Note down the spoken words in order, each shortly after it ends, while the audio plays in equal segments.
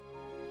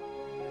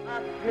A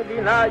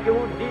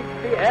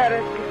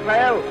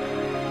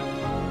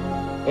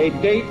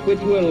date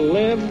which will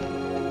live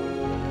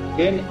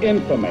in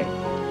infamy.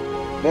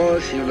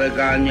 Both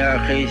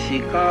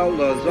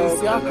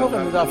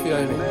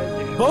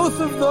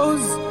of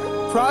those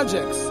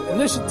projects,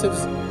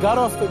 initiatives, got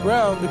off the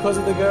ground because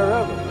of the Ger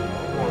Rebbe.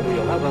 For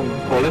the 11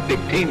 Olympic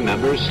team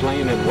members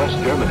slain in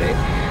West Germany,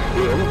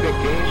 the Olympic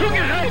Games...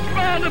 Zugerecht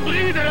waren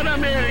Brüder in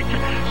Amerika.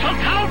 Schon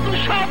 1000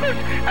 Shabbos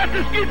at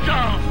the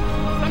Skitzal.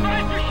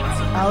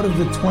 Out of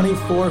the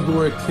 24 who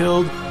were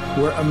killed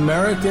were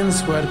Americans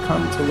who had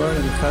come to learn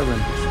in Hebron.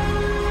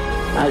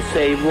 I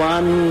say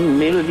 1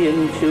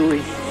 million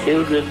Jewish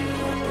children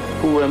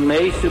who were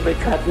made to be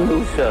cut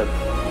loose.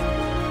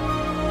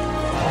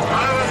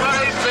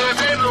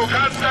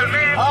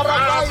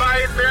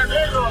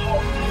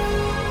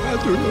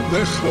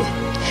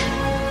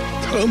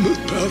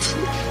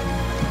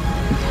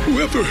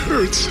 Whoever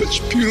heard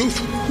such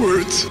beautiful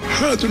words?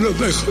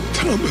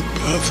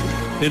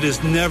 It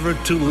is never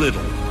too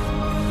little.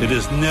 It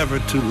is never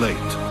too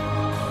late.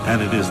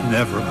 And it is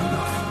never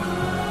enough.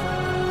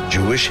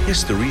 Jewish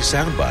History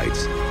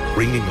Soundbites,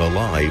 bringing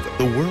alive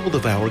the world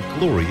of our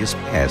glorious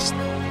past.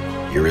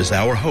 Here is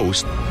our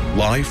host,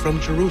 live from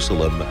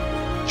Jerusalem,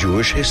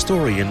 Jewish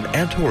historian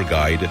and tour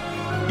guide,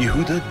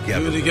 Yehuda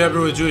Geber. Yehuda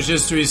Geber with Jewish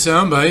History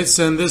Soundbites,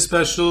 and this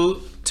special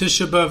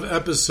Tisha B'Av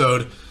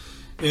episode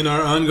in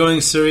our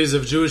ongoing series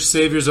of Jewish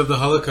Saviors of the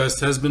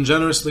Holocaust has been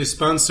generously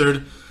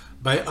sponsored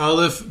by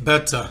Aleph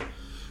Beta.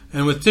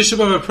 And with Tisha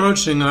B'Av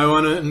approaching, I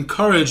want to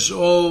encourage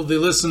all the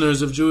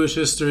listeners of Jewish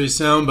History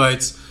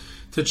Soundbites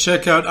to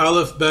check out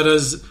Aleph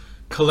Beta's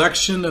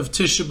collection of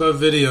Tisha B'Av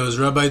videos.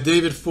 Rabbi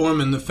David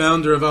Foreman, the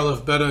founder of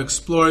Aleph Beta,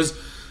 explores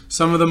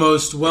some of the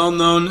most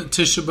well-known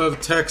Tisha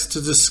B'Av texts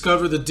to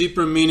discover the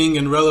deeper meaning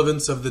and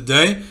relevance of the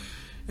day.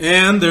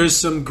 And there's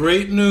some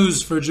great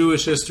news for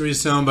Jewish History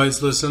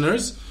Soundbites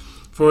listeners.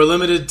 For a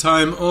limited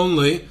time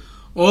only,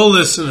 all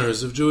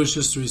listeners of Jewish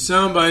History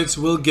Soundbites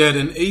will get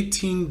an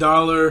 $18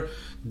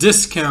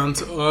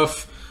 discount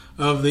off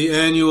of the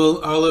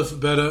annual Aleph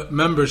Beta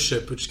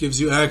membership, which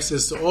gives you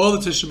access to all the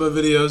Tisha B'Av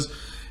videos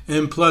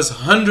and plus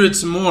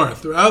hundreds more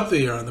throughout the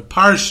year on the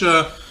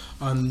Parsha,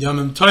 on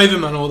Yom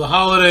Tovim, on all the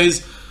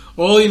holidays.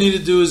 All you need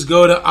to do is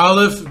go to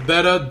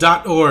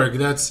alephbeta.org.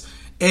 That's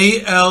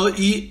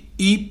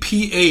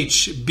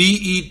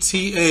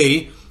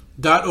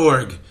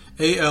ALEPHBETA.org.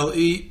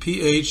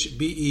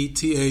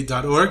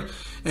 ALEPHBETA.org.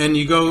 And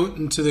you go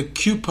into the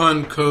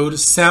coupon code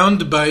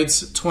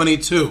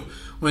SOUNDBITES22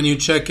 when you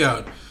check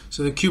out.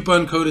 So the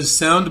coupon code is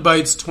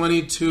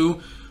SOUNDBITES22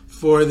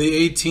 for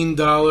the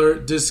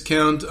 $18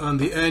 discount on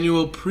the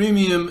annual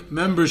premium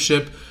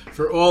membership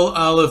for all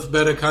Aleph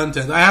Beta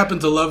content. I happen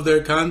to love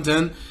their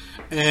content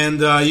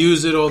and I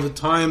use it all the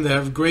time. They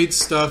have great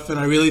stuff, and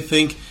I really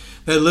think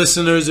that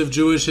listeners of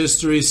Jewish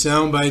History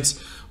Soundbites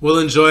will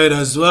enjoy it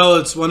as well.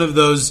 It's one of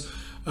those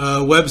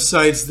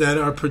websites that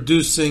are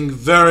producing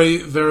very,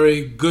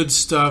 very good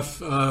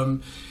stuff,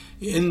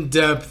 in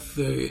depth,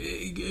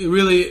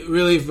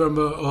 really from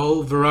a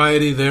whole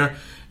variety there,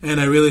 and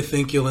I really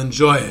think you'll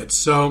enjoy it.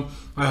 So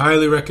I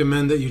highly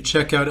recommend that you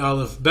check out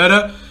Aleph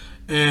Beta,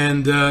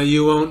 and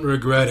you won't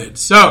regret it.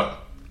 So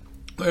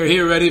we're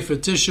here ready for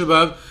Tisha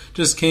B'Av.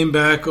 Just came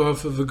back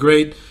off of a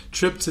great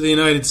trip to the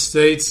United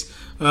States.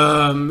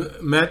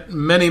 Met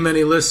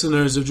many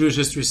listeners of Jewish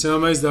History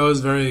Soundbites. That was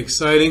very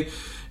exciting.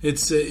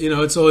 It's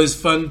it's always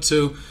fun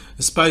to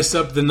spice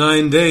up the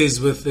 9 days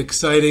with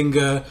exciting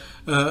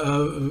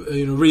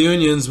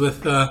reunions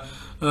with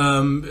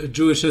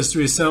Jewish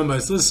History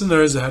Soundbites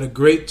listeners. I had a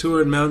great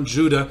tour in Mount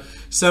Judah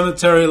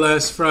Cemetery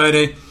last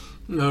Friday,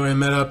 where I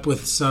met up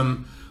with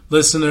some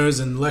listeners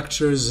and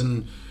lectures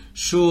and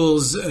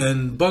shuls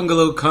and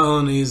bungalow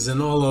colonies and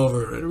all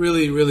over. A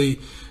really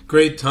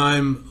great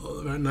time.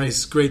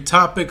 Nice, great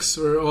topics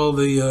for all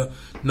the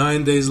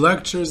 9 days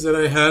lectures that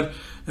I had.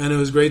 And it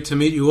was great to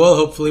meet you all.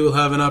 Hopefully we'll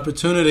have an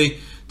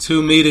opportunity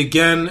to meet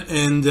again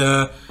and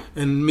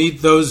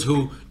meet those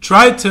who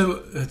tried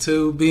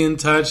to be in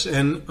touch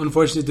and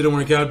unfortunately didn't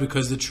work out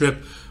because the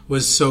trip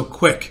was so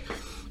quick.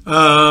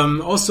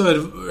 Also, I'd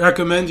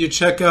recommend you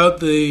check out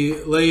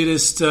the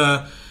latest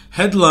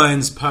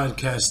Headlines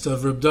podcast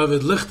of Reb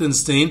David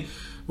Lichtenstein,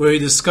 where he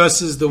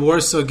discusses the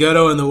Warsaw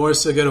Ghetto and the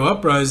Warsaw Ghetto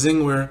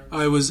Uprising, where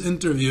I was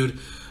interviewed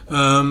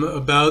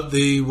about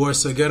the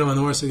Warsaw Ghetto and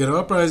the Warsaw Ghetto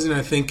Uprising.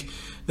 I think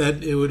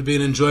that it would be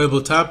an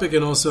enjoyable topic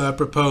and also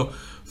apropos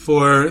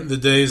for the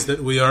days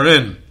that we are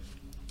in.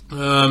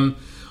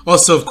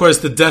 Also, of course,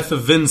 the death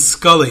of Vin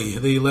Scully,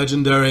 the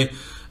legendary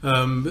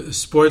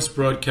sports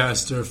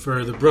broadcaster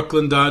for the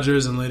Brooklyn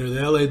Dodgers and later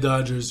the LA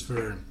Dodgers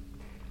for,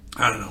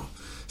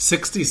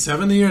 60,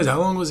 70 years. How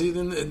long was he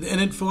in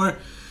it for?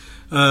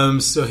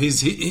 So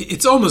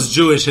it's almost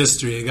Jewish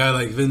history, a guy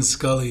like Vin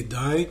Scully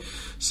dying.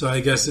 So I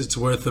guess it's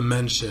worth a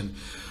mention.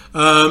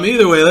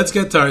 Either way, let's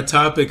get to our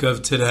topic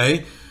of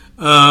today.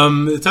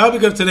 The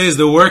topic of today is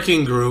the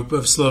working group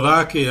of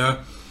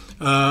Slovakia,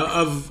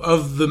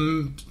 of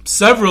the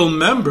several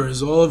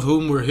members, all of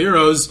whom were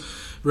heroes.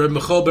 Reb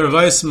Michal Ber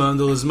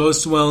Weissmandel is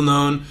most well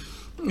known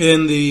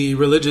in the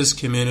religious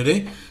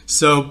community.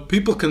 So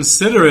people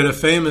consider it a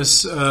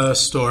famous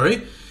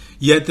story,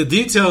 yet the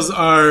details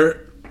are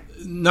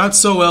not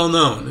so well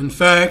known. In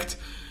fact,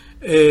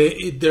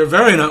 they're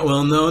very not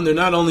well known. They're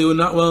not only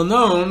not well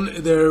known,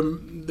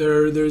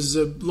 there's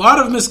a lot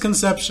of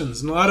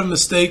misconceptions and a lot of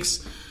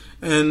mistakes,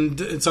 and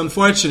it's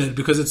unfortunate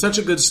because it's such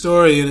a good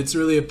story, and it's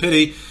really a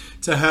pity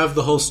to have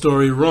the whole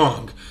story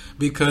wrong,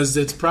 because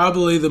it's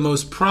probably the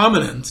most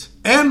prominent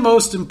and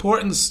most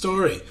important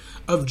story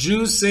of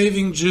Jews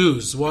saving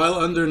Jews while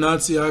under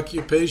Nazi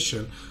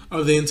occupation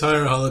of the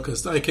entire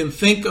Holocaust. I can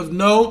think of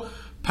no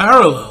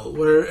parallel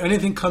where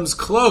anything comes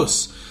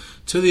close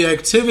to the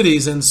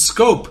activities and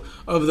scope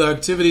of the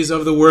activities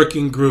of the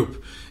working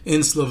group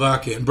in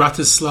Slovakia. In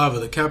Bratislava,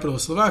 the capital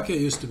of Slovakia,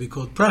 used to be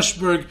called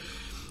Pressburg.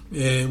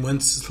 When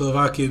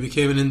Slovakia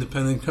became an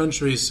independent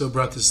country, so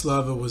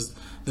Bratislava was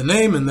the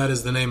name, and that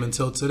is the name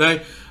until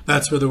today.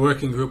 That's where the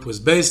working group was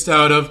based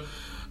out of.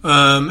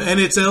 And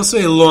it's also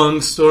a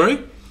long story,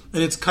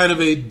 and it's kind of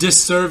a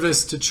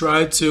disservice to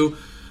try to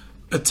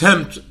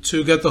attempt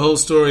to get the whole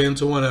story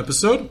into one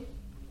episode.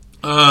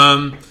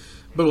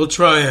 But we'll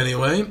try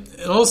anyway.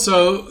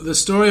 Also, the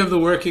story of the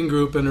working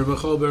group and Rebbe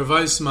Cholber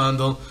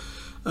Weissmandl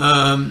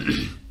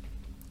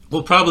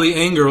will probably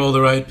anger all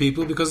the right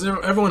people, because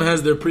everyone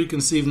has their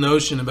preconceived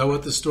notion about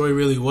what the story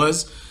really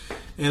was,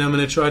 and I'm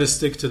going to try to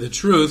stick to the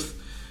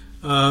truth.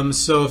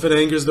 So if it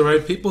angers the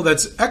right people,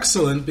 that's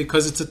excellent,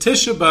 because it's a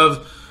Tisha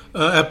B'Av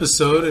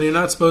episode, and you're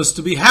not supposed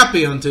to be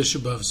happy on Tisha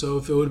B'Av. So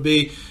if it would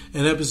be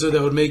an episode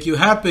that would make you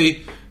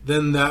happy,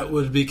 then that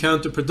would be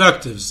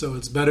counterproductive. So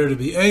it's better to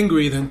be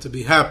angry than to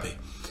be happy.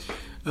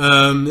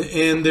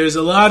 And there's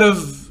a lot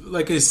of,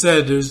 like I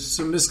said, there's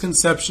some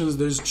misconceptions,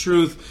 there's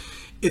truth.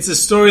 It's a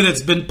story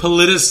that's been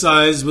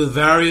politicized with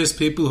various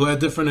people who had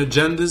different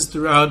agendas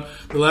throughout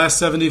the last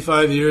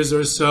 75 years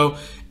or so,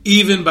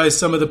 even by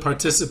some of the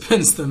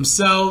participants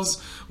themselves,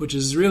 which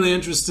is really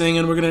interesting,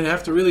 and we're going to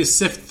have to really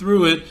sift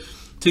through it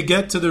to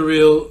get to the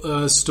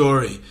real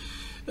story.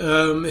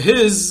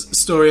 His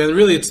story, and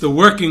really it's the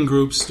working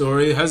group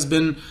story, has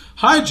been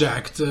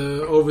hijacked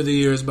over the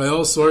years by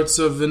all sorts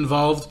of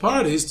involved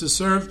parties to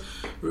serve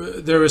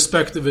their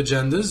respective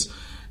agendas.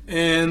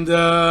 And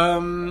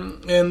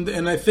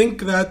I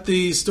think that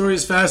the story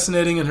is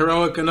fascinating and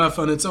heroic enough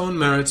on its own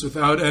merits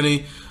without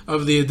any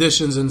of the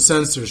additions and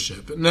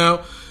censorship.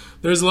 Now,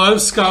 there's a lot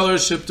of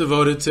scholarship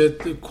devoted to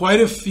it. Quite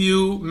a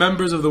few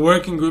members of the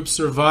working group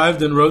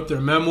survived and wrote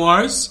their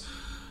memoirs,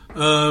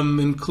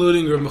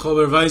 including Rebbe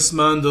Cholber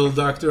Weissmandl,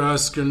 Dr.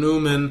 Oscar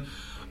Newman,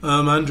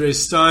 Andre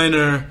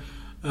Steiner,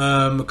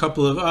 a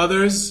couple of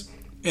others.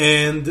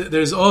 And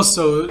there's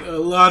also a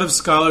lot of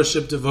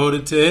scholarship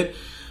devoted to it.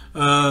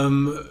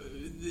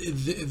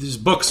 There's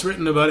books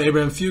written about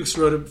Abraham Fuchs,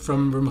 wrote it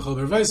from Rebbe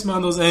Cholber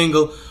Weissmandl's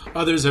angle.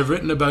 Others have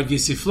written about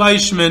Gissi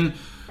Fleischman,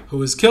 who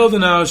was killed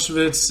in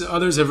Auschwitz.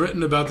 Others have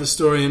written about the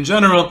story in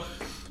general.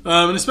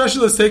 And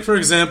especially, let's take, for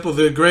example,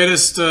 the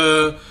greatest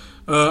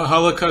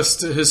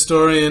Holocaust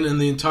historian in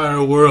the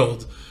entire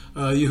world,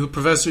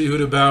 Professor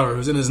Yehuda Bauer,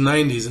 who's in his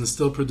 90s and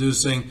still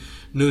producing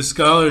new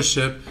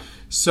scholarship.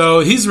 So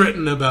he's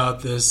written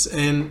about this,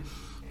 and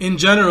in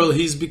general,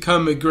 he's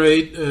become a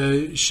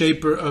great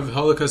shaper of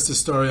Holocaust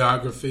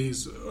historiography.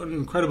 He's an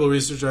incredible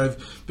researcher. I've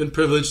been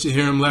privileged to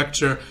hear him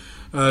lecture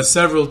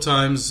several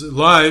times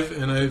live,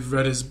 and I've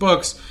read his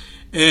books.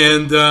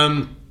 And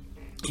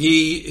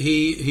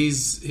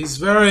he's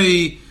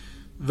very,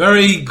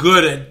 very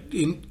good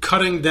at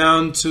cutting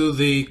down to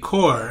the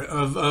core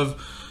of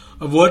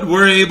what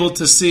we're able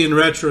to see in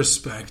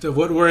retrospect, of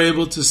what we're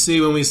able to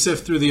see when we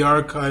sift through the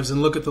archives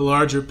and look at the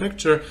larger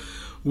picture,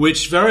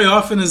 which very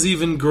often is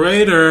even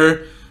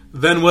greater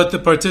than what the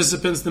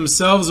participants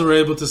themselves were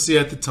able to see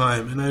at the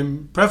time. And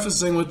I'm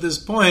prefacing with this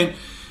point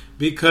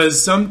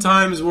because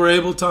sometimes we're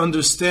able to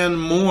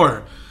understand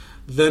more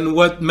than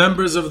what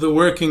members of the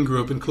working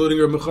group, including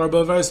Rebbe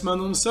Cholber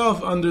Weissmandl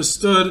himself,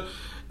 understood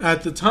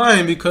at the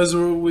time, because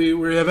we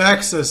have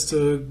access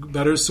to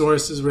better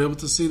sources. We're able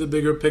to see the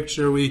bigger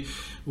picture. We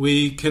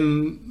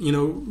can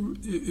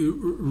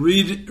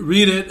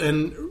read it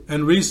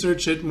and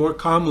research it more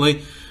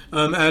calmly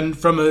and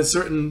from a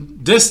certain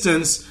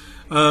distance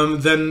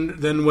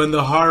than when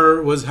the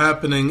horror was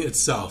happening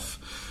itself.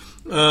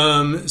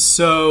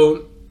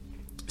 So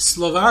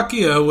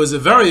Slovakia was a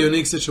very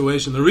unique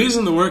situation. The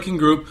reason the working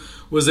group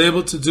was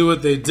able to do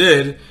what they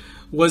did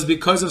was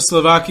because of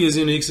Slovakia's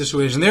unique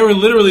situation. They were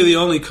literally the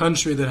only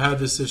country that had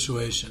this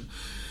situation.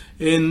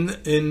 In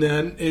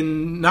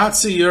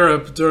Nazi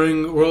Europe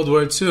during World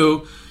War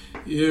II,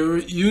 you're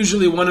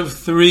usually one of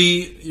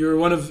three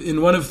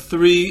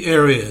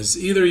areas.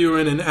 Either you're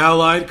in an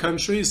allied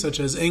country, such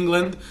as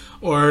England,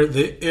 or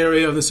the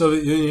area of the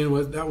Soviet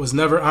Union that was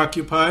never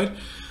occupied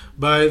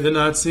by the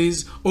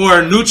Nazis,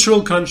 or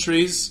neutral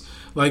countries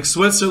like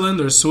Switzerland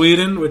or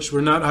Sweden, which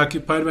were not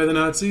occupied by the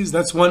Nazis.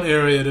 That's one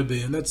area to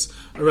be in. That's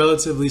a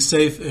relatively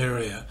safe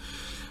area.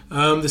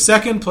 The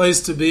second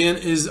place to be in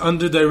is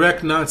under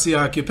direct Nazi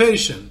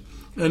occupation,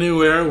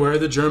 anywhere where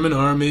the German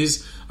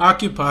armies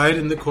occupied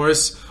in the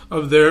course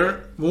of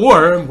their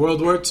war in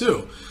World War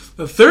II.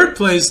 The third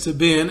place to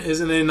be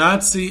is in a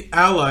Nazi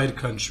allied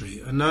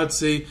country, a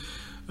Nazi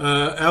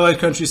allied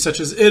country such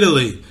as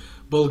Italy,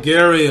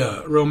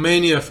 Bulgaria,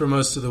 Romania for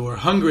most of the war,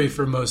 Hungary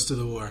for most of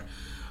the war.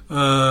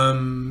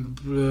 I'm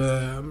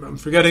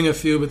forgetting a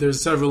few, but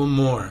there's several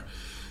more.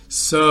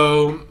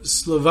 So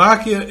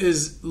Slovakia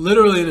is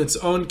literally in its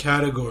own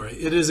category.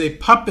 It is a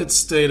puppet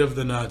state of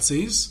the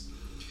Nazis,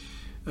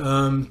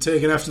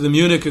 taken after the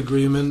Munich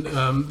Agreement,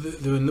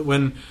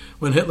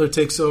 when Hitler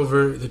takes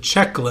over the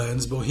Czech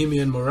lands,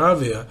 Bohemia and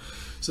Moravia.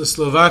 So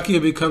Slovakia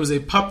becomes a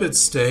puppet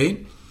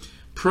state,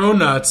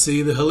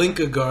 pro-Nazi. The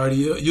Hlinka Guard,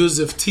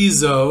 Józef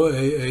Tiso,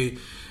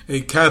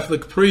 a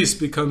Catholic priest,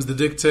 becomes the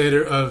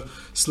dictator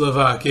of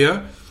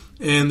Slovakia,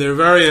 and they're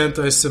very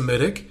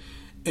anti-Semitic.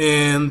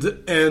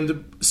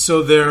 And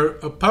so they're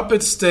a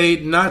puppet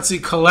state, Nazi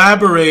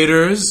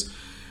collaborators,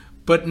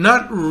 but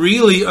not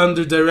really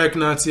under direct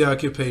Nazi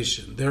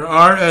occupation. There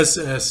are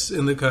SS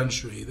in the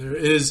country. There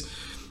is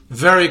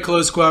very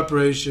close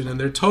cooperation, and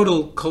they're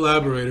total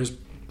collaborators,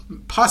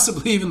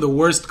 possibly even the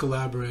worst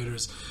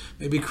collaborators.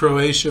 Maybe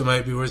Croatia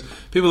might be worse.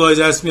 People always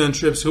ask me on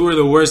trips, who are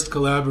the worst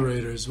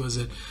collaborators? Was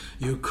it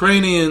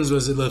Ukrainians?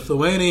 Was it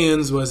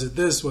Lithuanians? Was it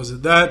this? Was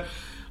it that?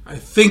 I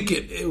think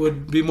it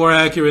would be more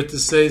accurate to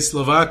say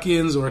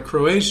Slovakians or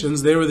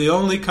Croatians. They were the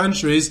only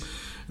countries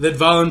that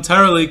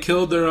voluntarily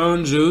killed their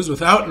own Jews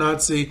without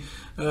Nazi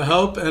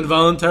help and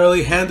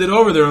voluntarily handed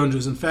over their own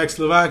Jews. In fact,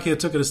 Slovakia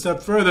took it a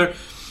step further.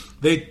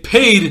 They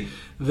paid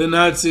the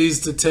Nazis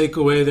to take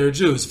away their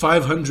Jews,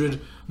 500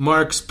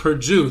 marks per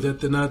Jew that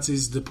the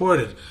Nazis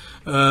deported.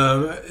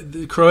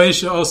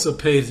 Croatia also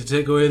paid to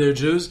take away their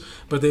Jews,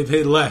 but they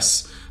paid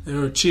less. They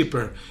were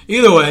cheaper.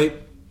 Either way,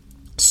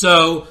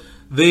 so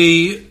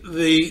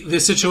the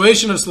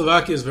situation of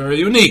Slovakia is very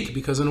unique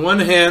because on one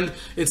hand,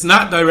 it's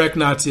not direct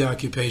Nazi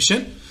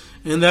occupation,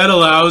 and that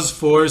allows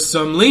for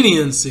some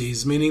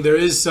leniencies, meaning there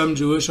is some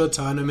Jewish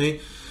autonomy,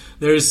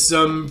 there is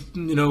some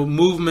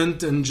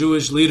movement and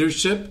Jewish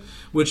leadership,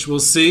 which we'll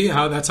see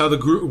that's how the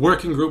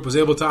working group was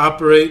able to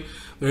operate.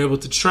 They're able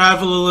to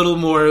travel a little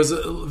more. It was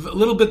a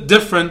little bit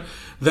different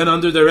than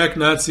under direct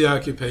Nazi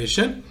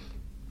occupation.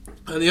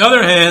 On the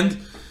other hand,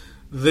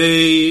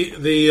 they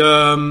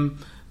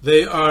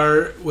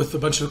are with a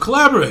bunch of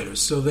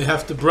collaborators, so they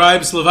have to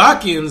bribe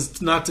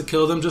Slovakians not to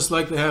kill them, just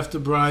like they have to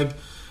bribe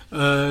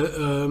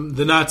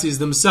the Nazis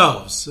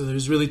themselves. So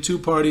there's really two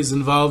parties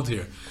involved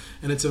here,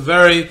 and it's a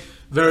very,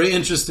 very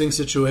interesting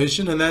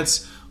situation, and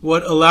that's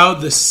what allowed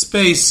the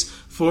space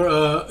for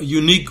a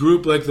unique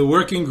group like the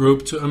Working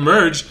Group to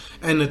emerge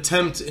and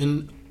attempt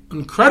in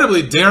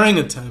incredibly daring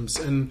attempts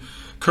and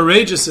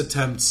courageous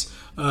attempts,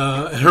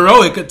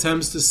 heroic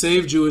attempts to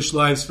save Jewish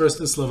lives, first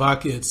in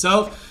Slovakia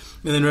itself,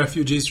 and then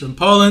refugees from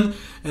Poland,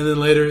 and then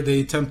later they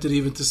attempted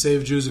even to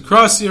save Jews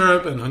across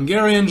Europe and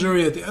Hungarian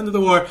Jewry at the end of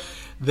the war.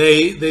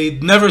 They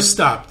never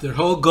stopped. Their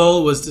whole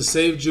goal was to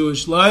save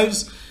Jewish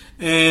lives,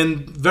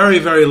 and very,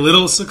 very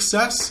little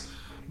success.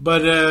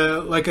 But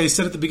like I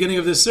said at the beginning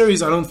of this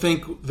series, I don't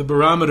think the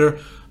barometer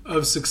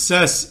of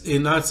success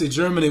in Nazi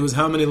Germany was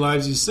how many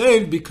lives you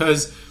saved,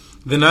 because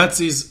the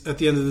Nazis, at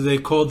the end of the day,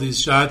 called these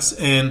shots,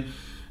 and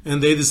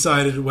they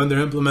decided when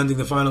they're implementing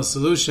the final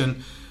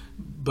solution.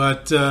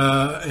 But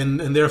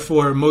and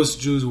therefore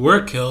most Jews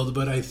were killed.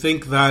 But I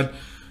think that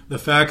the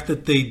fact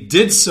that they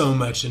did so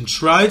much and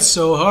tried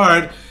so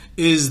hard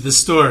is the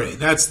story.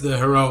 That's the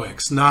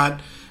heroics, not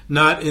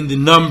in the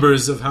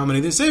numbers of how many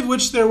they saved,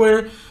 which there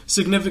were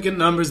significant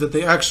numbers that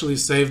they actually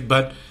saved,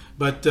 but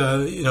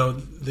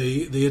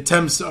the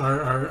attempts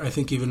are I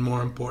think even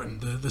more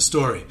important, the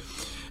story.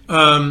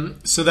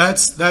 So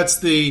that's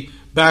the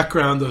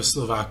background of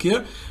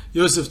Slovakia.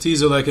 Józef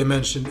Tiso, like I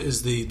mentioned,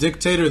 is the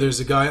dictator. There's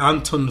a guy,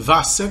 Anton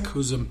Vasek,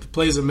 who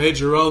plays a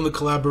major role in the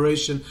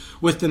collaboration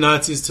with the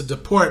Nazis to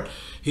deport.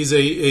 He's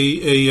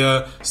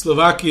a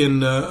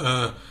Slovakian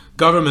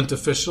government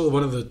official,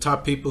 one of the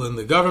top people in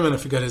the government. I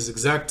forget his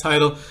exact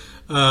title.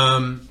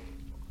 And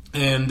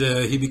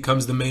he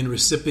becomes the main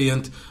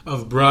recipient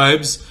of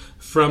bribes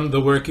from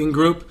the working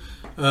group.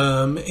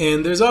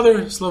 And there's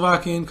other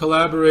Slovakian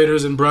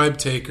collaborators and bribe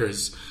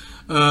takers.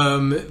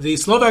 The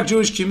Slovak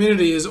Jewish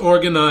community is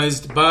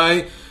organized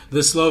by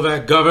the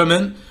Slovak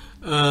government,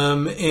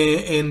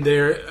 and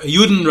their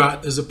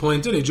Judenrat is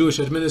appointed, a Jewish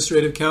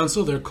administrative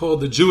council. They're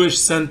called the Jewish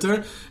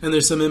Center, and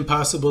there's some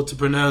impossible to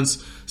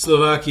pronounce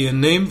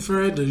Slovakian name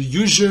for it,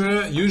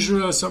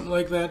 Juzra, something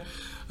like that.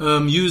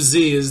 UZ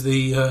is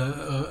the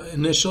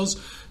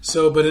initials.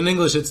 So, but in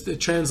English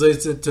it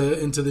translates it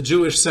into the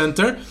Jewish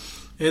Center,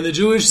 and the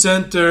Jewish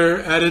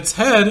Center at its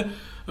head.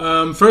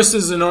 First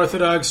is an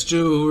Orthodox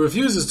Jew who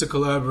refuses to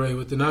collaborate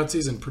with the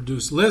Nazis and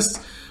produce lists.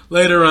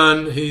 Later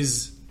on,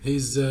 he's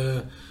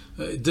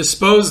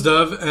disposed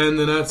of, and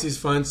the Nazis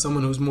find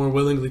someone who's more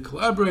willingly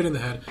collaborating. They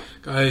had a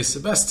guy,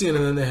 Sebastian,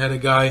 and then they had a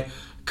guy,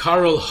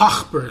 Karol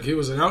Hochberg. He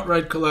was an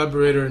outright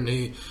collaborator, and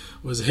he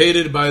was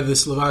hated by the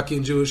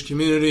Slovakian Jewish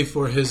community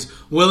for his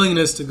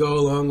willingness to go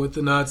along with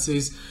the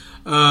Nazis.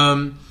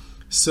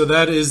 So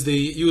that is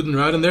the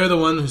Judenrat, and they're the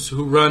ones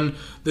who run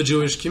the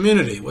Jewish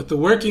community. What the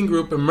working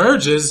group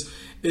emerges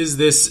is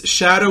this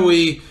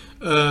shadowy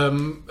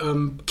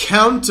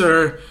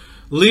counter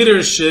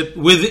leadership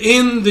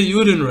within the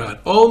Judenrat.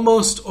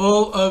 Almost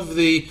all of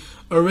the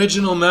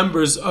original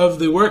members of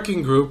the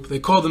working group, they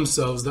call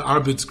themselves the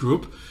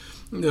Arbeitsgruppe,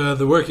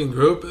 the working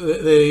group,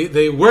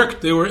 they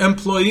were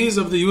employees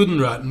of the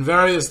Judenrat in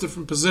various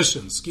different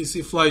positions.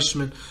 Gisi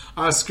Fleischmann,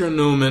 Oskar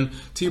Neumann,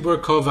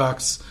 Tibor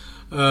Kovacs,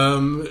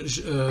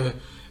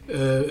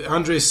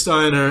 Andre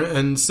Steiner,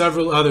 and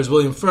several others,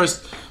 William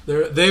First.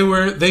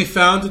 They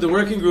founded the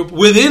working group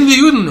within the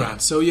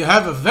Judenrat. So you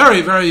have a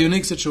very, very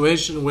unique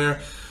situation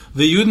where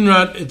the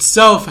Judenrat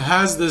itself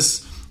has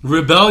this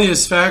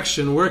rebellious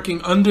faction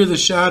working under the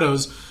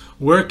shadows,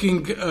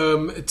 working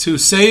to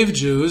save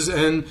Jews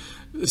and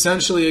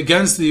essentially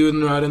against the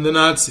Judenrat and the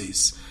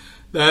Nazis.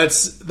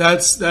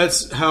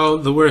 That's how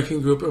the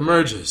working group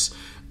emerges.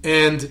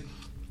 And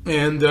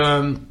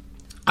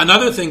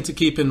another thing to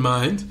keep in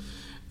mind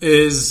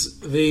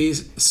is the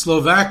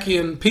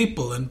Slovakian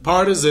people and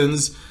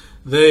partisans.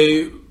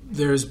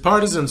 There's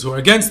partisans who are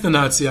against the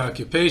Nazi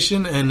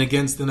occupation and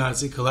against the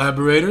Nazi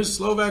collaborators,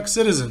 Slovak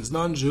citizens,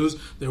 non-Jews.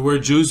 There were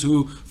Jews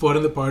who fought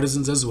in the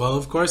partisans as well,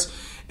 of course.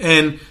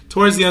 And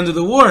towards the end of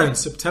the war, in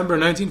September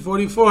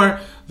 1944,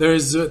 at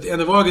the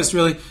end of August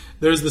really,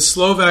 there's the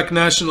Slovak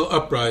national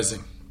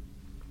uprising.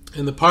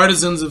 And the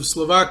partisans of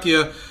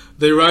Slovakia,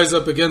 they rise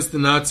up against the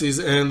Nazis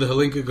and the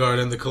Hlinka Guard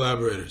and the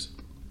collaborators.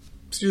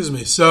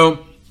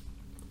 So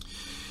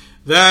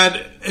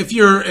that if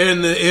you're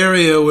in the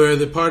area where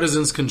the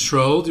partisans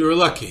controlled, you were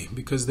lucky,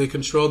 because they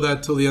controlled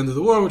that till the end of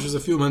the war, which was a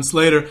few months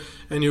later,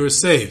 and you were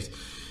saved.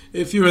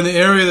 If you were in the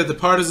area that the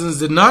partisans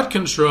did not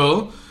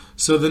control,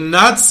 so the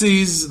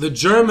Nazis, the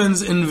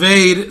Germans,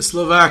 invade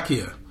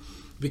Slovakia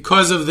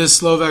because of this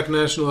Slovak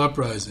national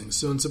uprising.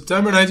 So in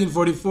September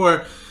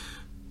 1944,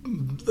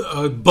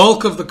 a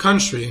bulk of the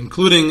country,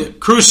 including,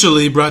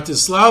 crucially,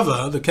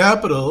 Bratislava, the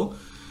capital,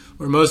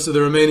 where most of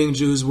the remaining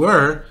Jews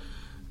were,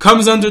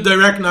 comes under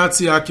direct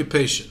Nazi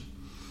occupation.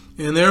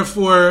 And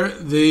therefore,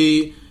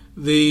 the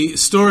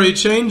story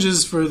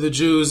changes for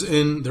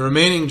the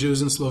remaining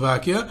Jews in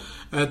Slovakia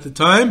at the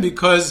time,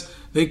 because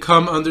they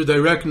come under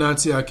direct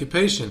Nazi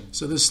occupation.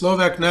 So the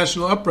Slovak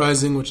national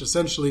uprising, which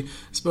essentially is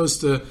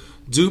supposed to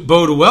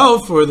bode well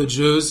for the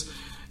Jews,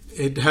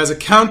 it has a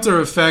counter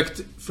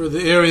effect for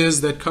the areas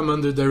that come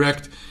under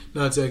direct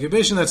Nazi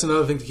occupation. That's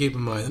another thing to keep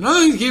in mind. Another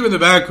thing to keep in the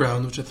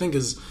background, which I think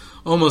is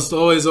almost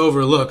always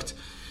overlooked,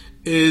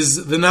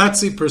 is the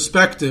Nazi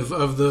perspective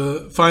of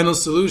the final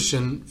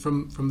solution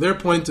from their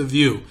point of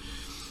view.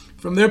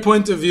 From their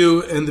point of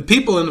view, and the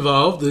people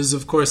involved is,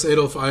 of course,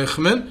 Adolf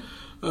Eichmann,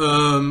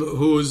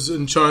 who's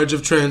in charge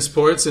of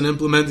transports and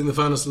implementing the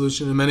final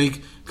solution in many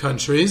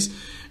countries.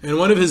 And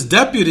one of his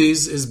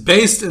deputies is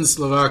based in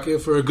Slovakia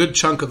for a good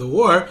chunk of the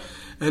war,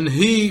 and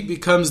he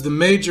becomes the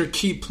major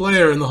key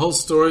player in the whole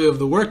story of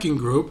the working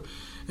group,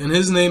 and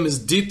his name is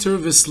Dieter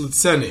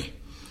Wislitzeny.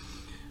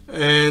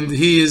 And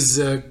he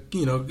is,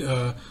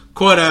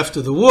 caught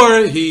after the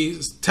war. He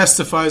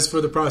testifies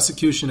for the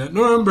prosecution at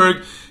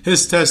Nuremberg.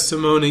 His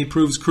testimony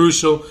proves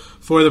crucial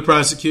for the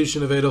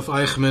prosecution of Adolf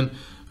Eichmann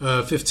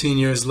 15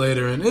 years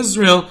later in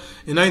Israel.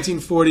 In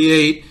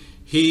 1948,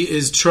 he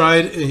is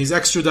tried. He's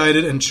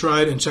extradited and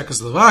tried in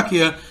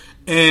Czechoslovakia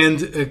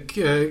and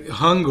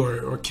hung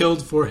or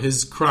killed for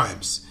his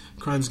crimes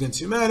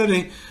against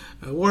humanity,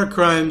 war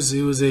crimes.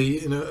 He was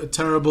a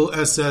terrible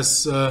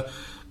SS.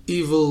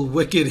 Evil,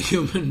 wicked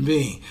human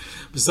being.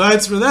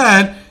 Besides for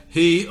that,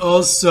 he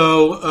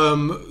also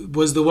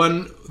was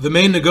the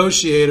main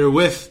negotiator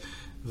with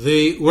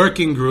the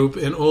working group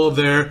in all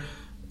their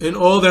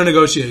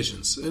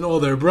negotiations, in all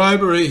their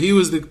bribery. He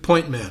was the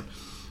point man,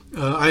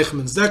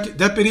 Eichmann's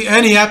deputy,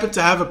 and he happened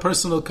to have a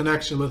personal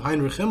connection with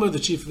Heinrich Himmler, the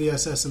chief of the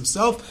SS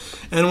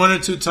himself. And one or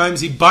two times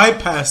he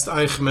bypassed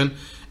Eichmann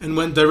and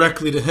went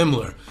directly to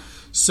Himmler.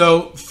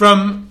 So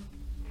from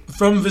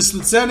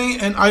Wislitzeny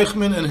and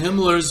Eichmann and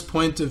Himmler's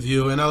point of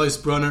view, and Alois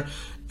Brunner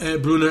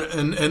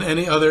and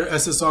any other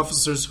SS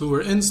officers who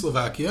were in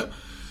Slovakia,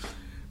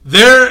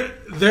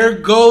 their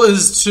goal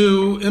is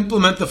to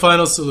implement the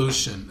final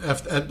solution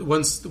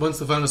once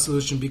the final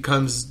solution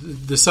becomes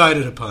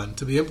decided upon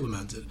to be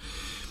implemented.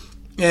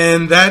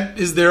 And that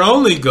is their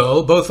only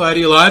goal, both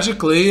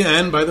ideologically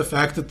and by the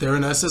fact that they're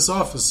an SS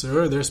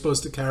officer, they're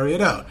supposed to carry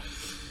it out.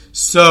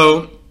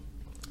 So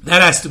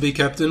that has to be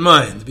kept in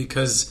mind,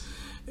 because,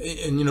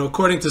 and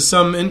according to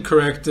some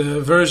incorrect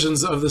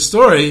versions of the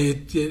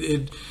story,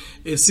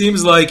 it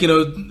seems like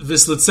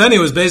Wislitzeny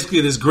was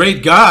basically this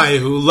great guy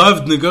who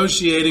loved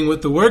negotiating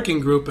with the working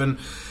group and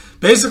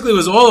basically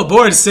was all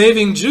aboard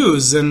saving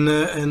Jews, and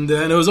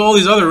there was all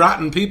these other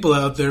rotten people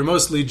out there,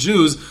 mostly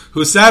Jews,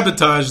 who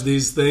sabotaged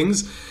these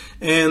things,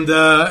 and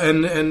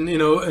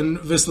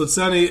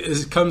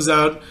Wislitzeny comes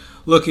out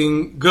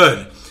looking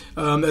good.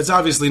 That's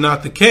obviously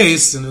not the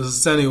case, and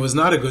Wislitzeny was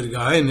not a good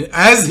guy. And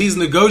as he's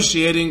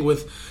negotiating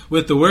with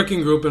the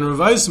working group in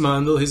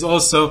Reweismandel, he's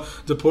also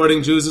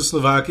deporting Jews of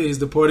Slovakia, he's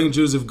deporting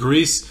Jews of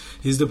Greece,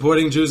 he's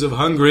deporting Jews of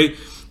Hungary.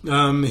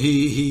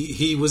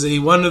 He was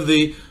one of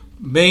the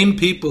main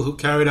people who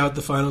carried out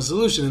the final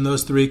solution in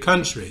those three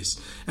countries.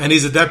 And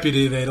he's a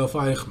deputy of Adolf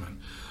Eichmann.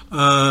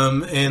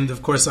 And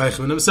of course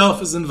Eichmann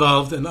himself is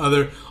involved and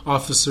other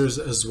officers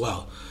as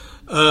well.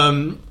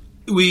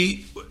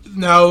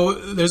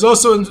 There's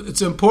also,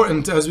 it's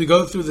important as we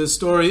go through the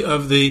story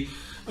of the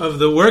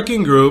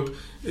working group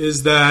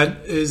is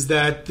that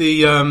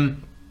the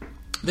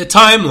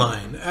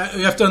timeline.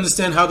 You have to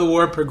understand how the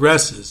war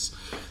progresses.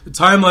 The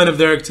timeline of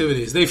their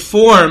activities. They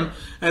form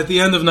at the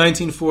end of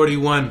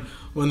 1941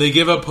 when they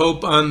give up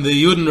hope on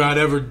the Judenrat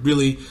ever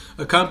really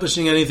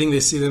accomplishing anything. They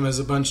see them as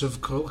a bunch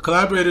of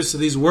collaborators. So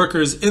these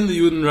workers in the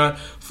Judenrat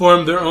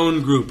form their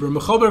own group.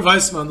 Rechober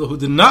Weissmandl, who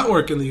did not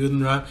work in the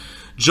Judenrat,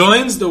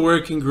 joins the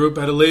working group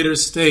at a later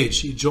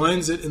stage. He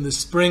joins it in the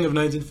spring of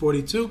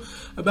 1942,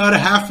 about a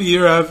half a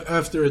year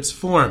after it's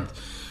formed.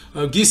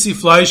 Gissi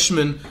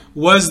Fleischman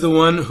was the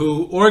one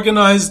who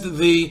organized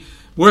the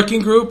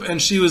working group,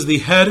 and she was the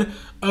head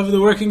of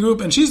the working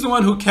group, and she's the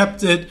one who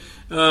kept it.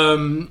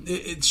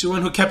 She's the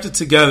one who kept it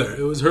together.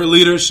 It was her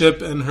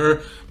leadership and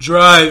her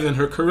drive and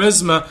her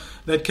charisma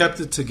that kept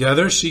it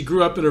together. She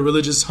grew up in a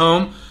religious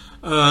home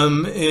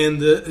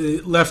and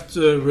left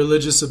a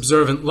religious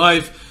observant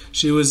life.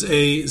 She was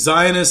a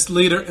Zionist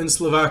leader in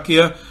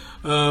Slovakia,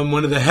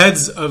 one of the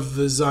heads of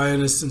the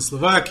Zionists in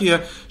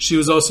Slovakia. She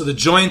was also the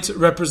joint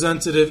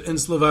representative in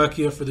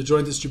Slovakia for the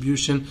Joint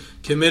Distribution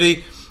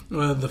Committee,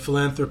 the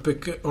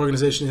philanthropic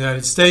organization in the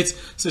United States.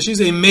 So she's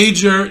a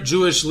major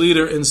Jewish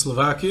leader in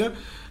Slovakia.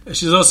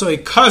 She's also a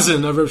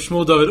cousin of Reb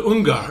Shmuel David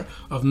Ungar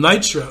of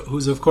Nitra,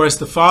 who's of course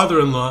the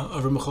father-in-law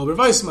of Reb Mechober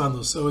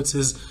Weissmandl. So it's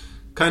his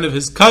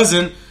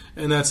cousin,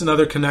 and that's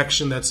another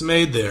connection that's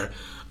made there.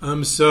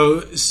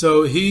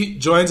 So he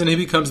joins and he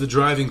becomes the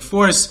driving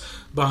force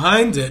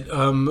behind it,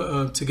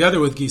 together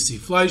with Gissi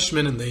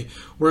Fleischman, and they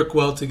work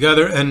well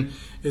together. And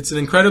it's an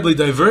incredibly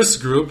diverse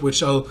group,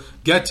 which I'll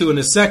get to in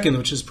a second,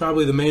 which is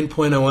probably the main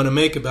point I want to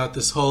make about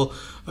this whole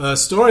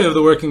story of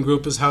the working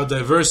group, is how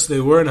diverse they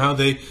were and how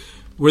they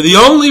were the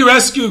only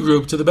rescue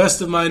group, to the best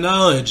of my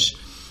knowledge,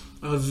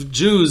 of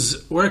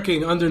Jews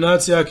working under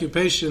Nazi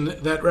occupation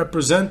that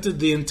represented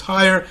the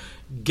entire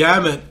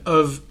gamut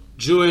of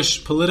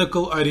Jewish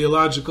political,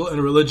 ideological,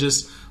 and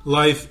religious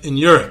life in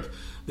Europe.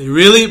 They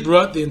really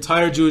brought the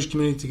entire Jewish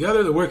community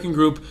together. The working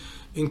group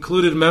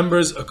included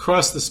members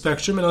across the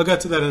spectrum, and I'll get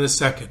to that in a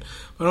second.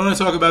 But I want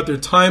to talk about their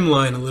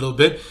timeline a little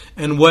bit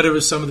and what are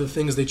some of the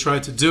things they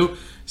tried to do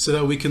so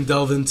that we can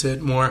delve into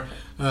it more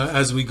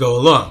as we go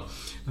along.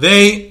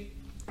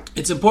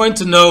 It's important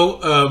to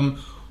know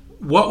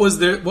what was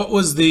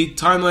the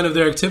timeline of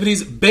their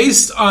activities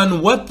based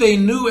on what they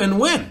knew and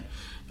when.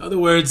 In other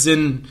words,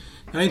 in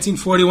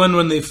 1941,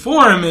 when they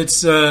form,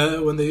 it's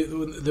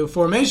the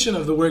formation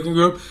of the working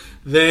group.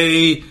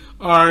 They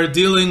are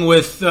dealing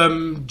with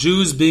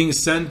Jews being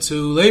sent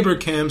to labor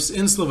camps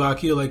in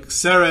Slovakia, like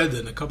Sered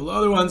and a couple of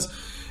other ones,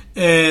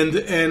 and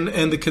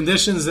the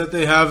conditions that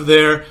they have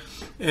there,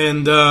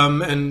 and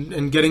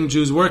getting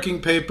Jews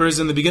working papers.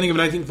 In the beginning of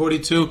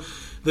 1942,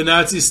 the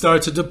Nazis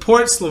start to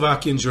deport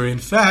Slovakian Jewry. In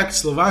fact,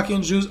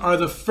 Slovakian Jews are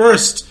the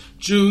first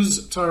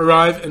Jews to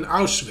arrive in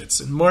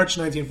Auschwitz in March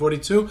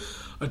 1942.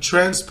 A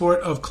transport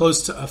of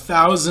close to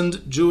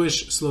 1,000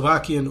 Jewish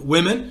Slovakian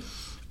women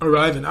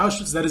arrive in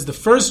Auschwitz. That is the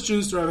first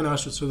Jews to arrive in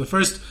Auschwitz for the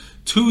first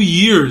 2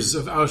 years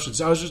of Auschwitz.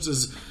 Auschwitz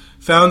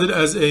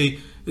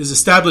is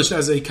established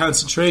as a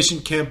concentration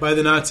camp by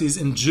the Nazis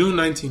in June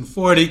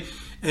 1940,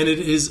 and it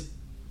is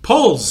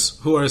Poles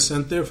who are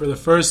sent there for the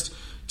first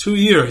 2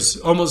 years,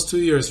 almost 2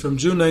 years, from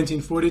June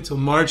 1940 till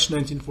March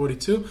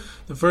 1942.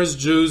 The first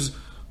Jews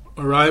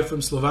arrived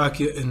from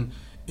Slovakia in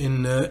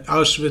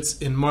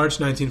Auschwitz in March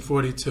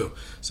 1942.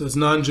 So it's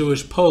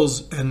non-Jewish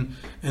Poles and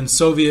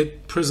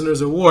Soviet prisoners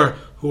of war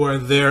who are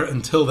there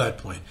until that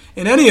point.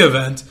 In any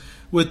event,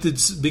 with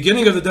the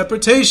beginning of the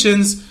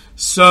deportations,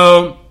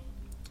 so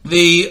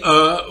the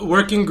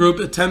working group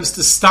attempts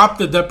to stop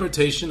the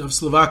deportation of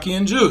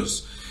Slovakian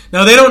Jews.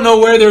 Now, they don't know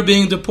where they're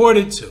being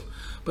deported to,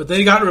 but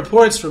they got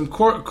reports from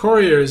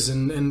couriers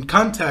and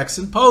contacts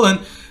in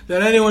Poland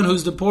that anyone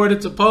who's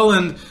deported to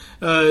Poland,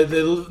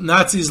 the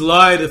Nazis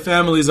lie, the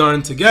families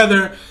aren't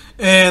together,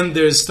 and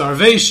there's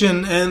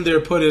starvation, and they're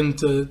put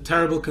into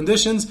terrible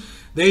conditions.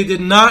 They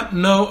did not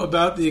know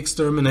about the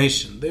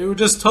extermination. They were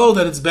just told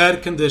that it's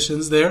bad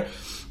conditions there,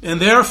 and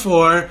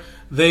therefore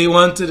they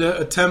wanted to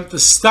attempt to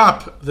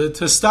stop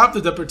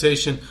the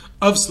deportation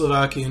of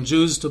Slovakian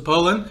Jews to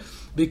Poland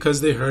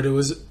because they heard it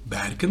was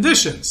bad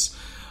conditions.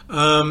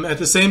 At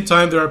the same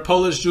time, there are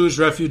Polish Jewish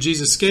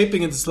refugees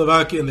escaping into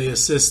Slovakia, and they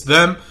assist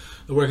them.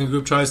 The working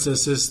group tries to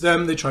assist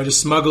them. They try to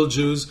smuggle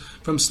Jews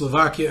from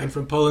Slovakia and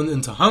from Poland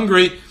into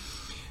Hungary.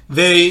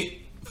 They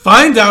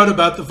find out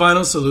about the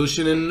final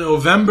solution in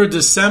November,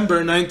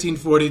 December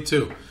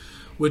 1942,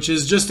 which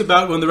is just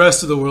about when the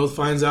rest of the world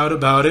finds out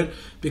about it,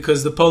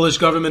 because the Polish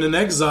government in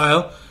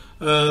exile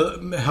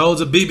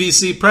held a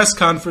BBC press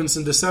conference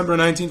in December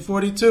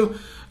 1942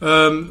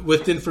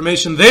 with the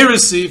information they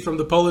received from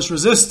the Polish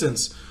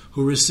resistance,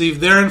 who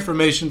received their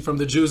information from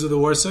the Jews of the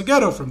Warsaw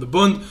Ghetto, from the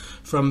Bund,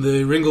 from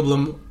the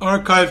Ringelblum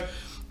archive,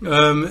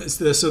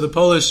 So the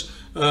Polish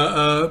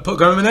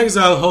government in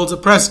exile holds a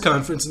press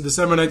conference in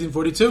December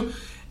 1942.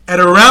 At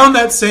around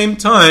that same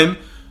time,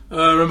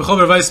 Rabbi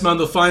Chober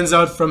Weissmandl finds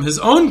out from his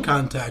own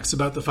contacts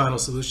about the final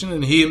solution,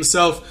 and he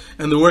himself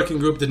and the working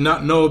group did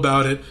not know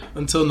about it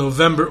until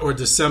November or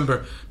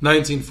December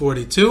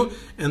 1942,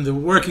 and the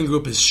working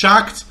group is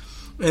shocked,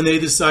 and they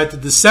decide to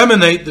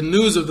disseminate the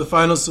news of the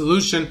final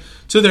solution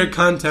to their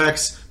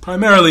contacts,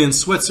 primarily in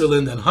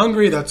Switzerland and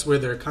Hungary. That's where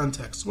their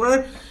contacts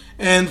were,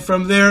 and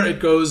from there it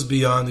goes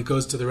beyond. It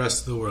goes to the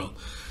rest of the world.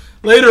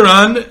 Later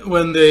on,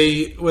 when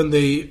they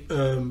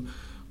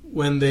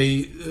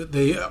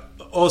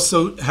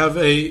also have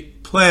a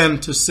plan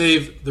to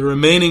save the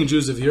remaining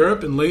Jews of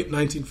Europe in late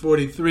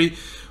 1943,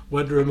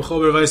 what Rabbi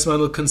Chober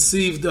Weissmandl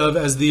conceived of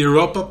as the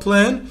Europa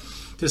Plan,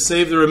 to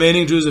save the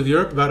remaining Jews of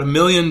Europe. About 1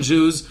 million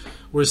Jews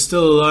were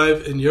still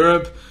alive in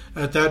Europe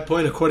at that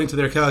point, according to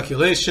their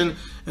calculation,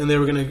 and they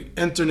were going to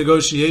enter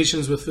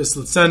negotiations with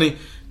Vyslitseny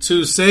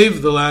to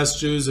save the last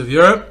Jews of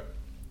Europe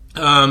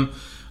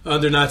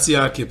under Nazi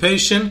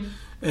occupation,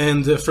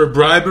 and for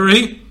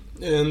bribery,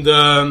 and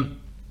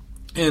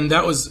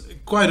that was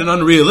quite an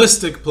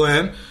unrealistic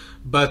plan,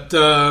 but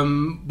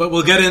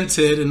we'll get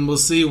into it, and we'll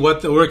see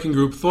what the working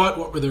group thought,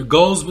 what were their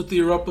goals with the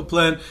Europa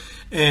Plan,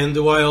 and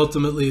why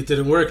ultimately it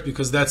didn't work,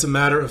 because that's a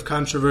matter of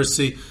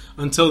controversy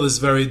until this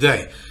very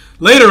day.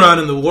 Later on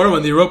in the war,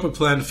 when the Europa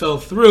Plan fell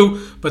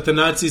through, but the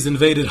Nazis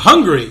invaded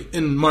Hungary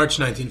in March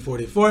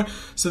 1944,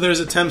 so there's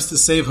attempts to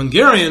save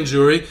Hungarian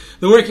Jewry.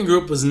 The working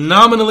group was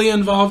nominally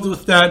involved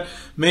with that,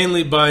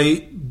 mainly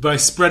by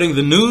spreading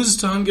the news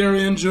to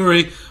Hungarian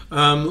Jewry,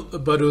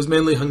 but it was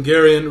mainly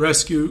Hungarian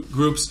rescue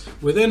groups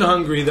within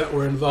Hungary that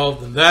were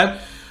involved in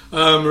that.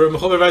 Rabbi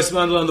Chober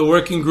Weissmandl and the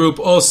working group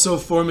also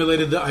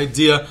formulated the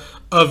idea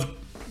of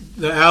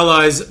the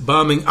Allies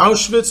bombing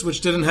Auschwitz, which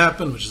didn't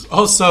happen, which is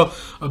also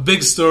a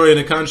big story and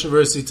a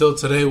controversy till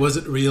today. Was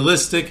it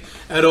realistic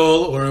at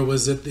all, or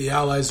was it the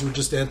Allies who were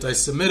just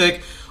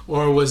anti-Semitic,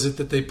 or was it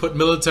that they put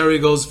military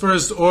goals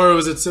first, or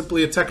was it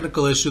simply a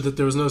technical issue that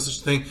there was no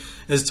such thing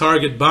as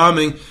target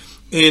bombing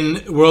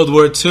in World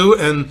War II,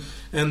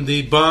 and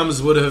the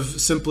bombs would have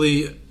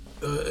simply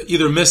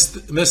either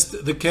missed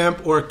the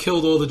camp or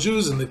killed all the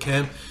Jews in the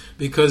camp,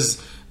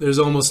 because there's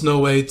almost no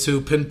way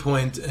to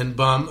pinpoint and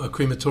bomb a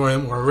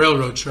crematorium or a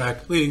railroad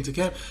track leading to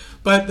camp.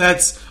 But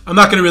I'm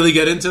not going to really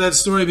get into that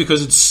story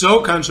because it's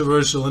so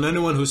controversial, and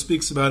anyone who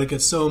speaks about it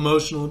gets so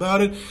emotional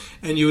about it,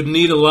 and you would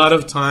need a lot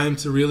of time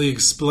to really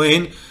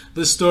explain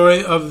the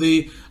story of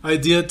the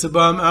idea to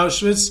bomb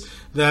Auschwitz,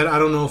 that I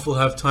don't know if we'll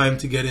have time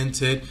to get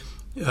into it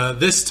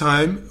this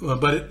time.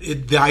 But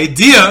the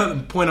idea,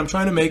 the point I'm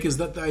trying to make is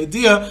that the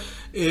idea,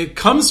 it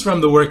comes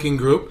from the working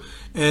group,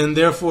 and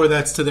therefore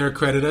that's to their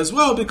credit as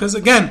well, because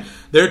again,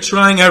 they're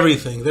trying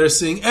everything. They're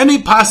seeing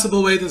any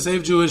possible way to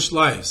save Jewish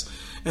lives.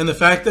 And the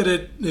fact that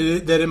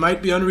it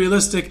might be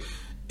unrealistic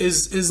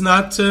is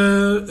not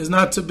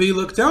to be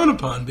looked down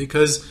upon,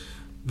 because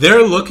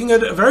they're looking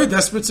at a very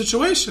desperate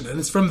situation, and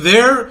it's from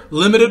their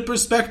limited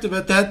perspective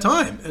at that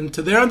time, and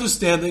to their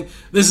understanding,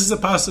 this is a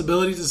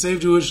possibility to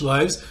save Jewish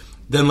lives.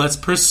 Then let's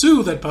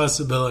pursue that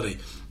possibility.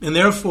 And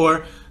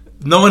therefore,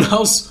 no one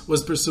else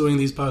was pursuing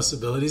these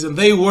possibilities, and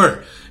they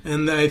were.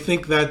 And I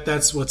think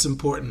that's what's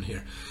important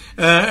here.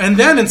 And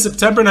then in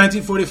September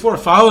 1944,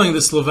 following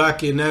the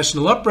Slovakian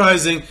national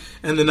uprising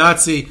and the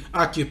Nazi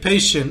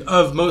occupation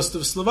of most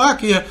of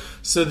Slovakia,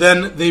 so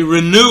then they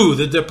renew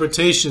the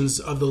deportations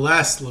of the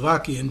last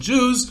Slovakian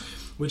Jews,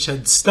 which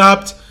had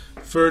stopped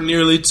for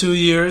nearly 2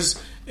 years,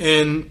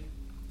 and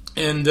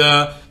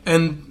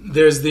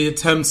there's the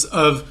attempts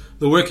of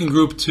the working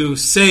group to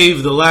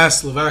save the last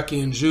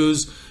Slovakian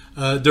Jews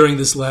during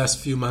this last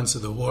few months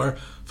of the war,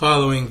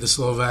 following the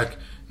Slovak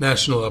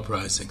national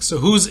uprising. So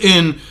who's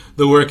in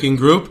the working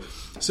group?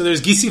 So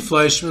there's Gysi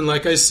Fleischman,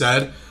 like I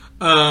said.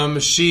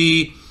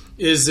 She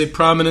is a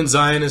prominent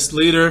Zionist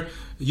leader,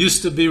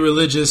 used to be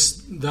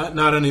religious,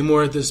 not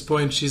anymore at this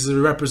point. She's a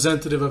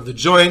representative of the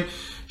Joint.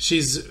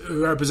 She's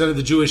represented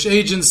the Jewish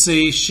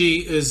Agency. She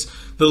is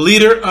the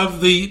leader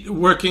of the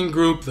working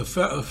group, the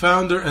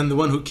founder, and the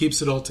one who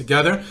keeps it all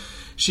together.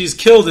 She's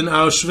killed in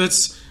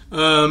Auschwitz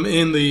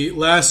in the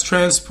last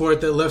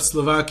transport that left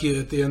Slovakia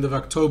at the end of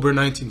October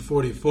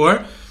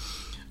 1944.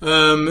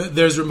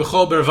 There's Rabbi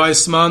Chober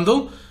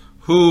Weissmandl,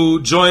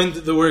 who joined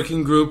the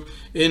working group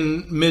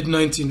in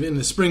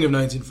the spring of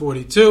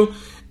 1942,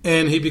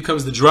 and he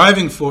becomes the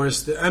driving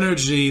force, the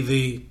energy,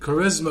 the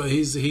charisma.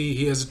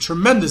 He has a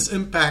tremendous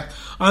impact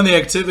on the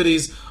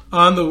activities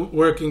on the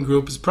working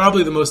group. He's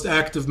probably the most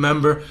active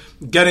member,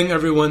 getting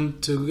everyone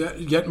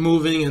to get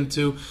moving and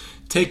to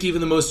take even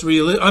the most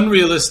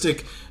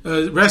unrealistic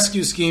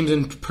rescue schemes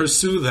and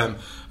pursue them.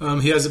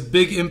 He has a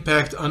big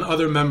impact on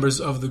other members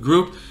of the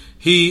group.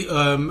 He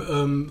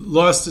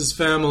lost his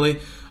family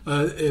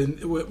in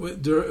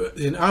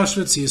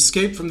Auschwitz. He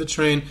escaped from the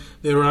train.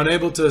 They were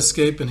unable to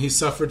escape, and he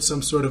suffered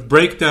some sort of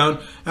breakdown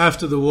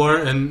after the war,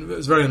 and it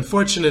was very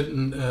unfortunate,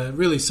 and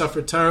really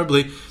suffered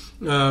terribly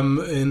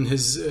in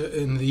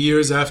the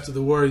years after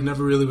the war. He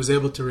never really was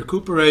able to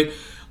recuperate,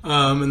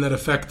 and that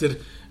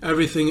affected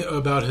everything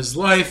about his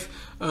life,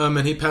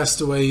 and he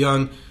passed away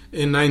young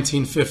in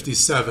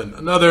 1957.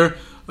 Another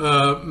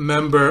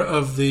member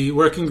of the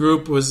working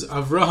group was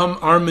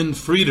Avraham Armin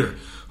Frieder,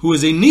 who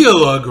was a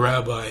Neolog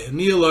rabbi. A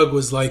Neolog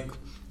was like,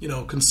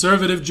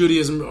 conservative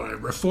Judaism or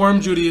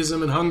Reform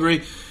Judaism in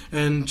Hungary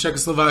and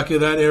Czechoslovakia,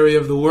 that area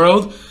of the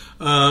world.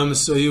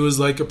 So he was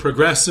like a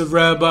progressive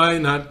rabbi,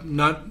 not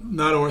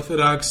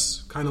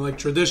orthodox, kind of like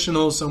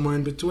traditional, somewhere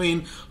in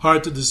between,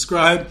 hard to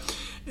describe.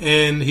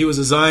 And he was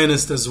a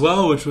Zionist as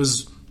well, which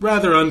was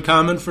rather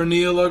uncommon for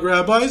Neolog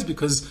rabbis,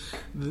 because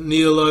the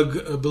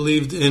Neolog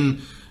believed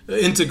in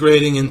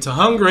integrating into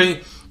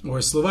Hungary or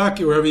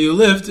Slovakia, wherever you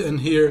lived, and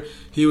here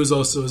he was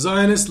also a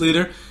Zionist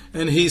leader,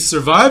 and he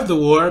survived the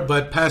war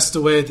but passed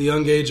away at the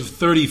young age of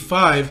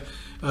 35,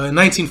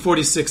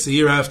 1946, a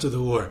year after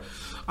the war.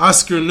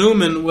 Oskar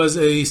Neumann was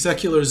a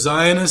secular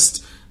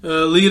Zionist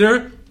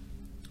leader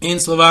in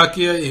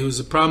Slovakia. He was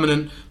a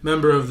prominent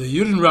member of the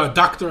Judenrat.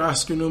 Dr.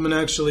 Oskar Neumann,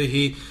 actually,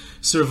 he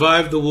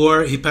survived the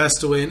war. He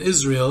passed away in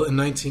Israel in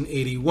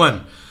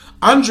 1981.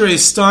 Andrei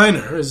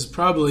Steiner is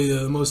probably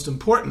the most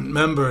important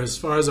member as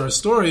far as our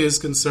story is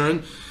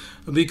concerned,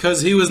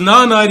 because he was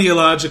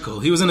non-ideological.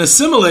 He was an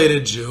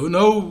assimilated Jew,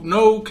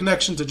 no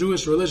connection to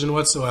Jewish religion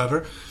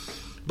whatsoever,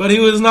 but he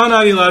was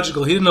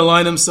non-ideological. He didn't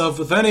align himself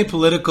with any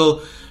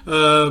political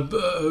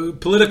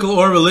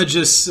or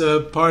religious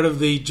part of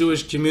the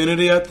Jewish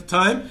community at the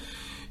time.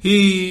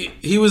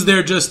 He was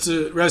there just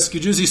to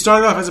rescue Jews. He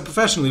started off as a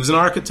professional. He was an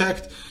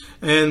architect,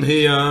 and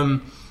he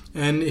was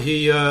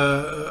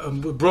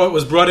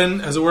brought in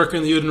as a worker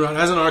in the Judenrat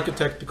as an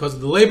architect because of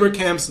the labor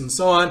camps and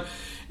so on,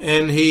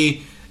 and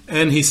he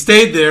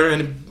stayed there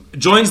and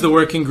joins the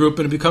working group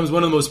and becomes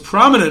one of the most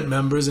prominent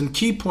members and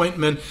key point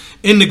men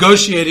in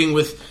negotiating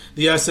with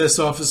the SS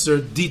officer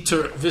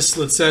Dieter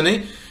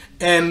Wislitzeny.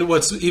 And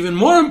what's even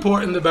more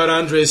important about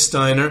Andrei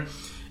Steiner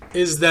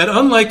is that,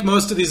 unlike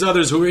most of these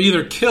others who were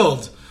either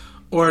killed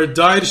or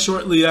died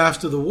shortly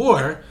after the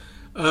war,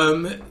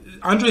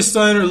 Andrei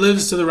Steiner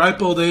lives to the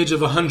ripe old age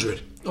of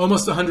 100,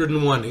 almost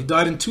 101. He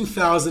died in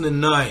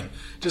 2009,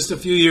 just a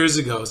few years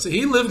ago. So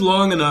he lived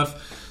long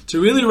enough to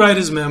really write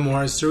his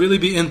memoirs, to really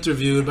be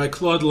interviewed by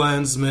Claude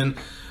Lanzmann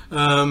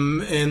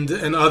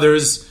and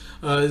others.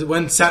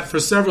 Sat for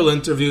several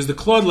interviews. The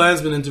Claude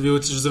Lanzmann interview,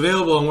 which is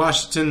available on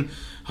Washington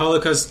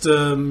Holocaust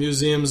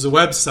Museum's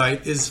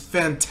website, is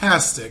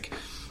fantastic.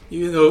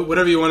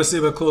 Whatever you want to say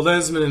about Claude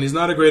Lanzmann, and he's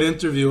not a great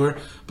interviewer,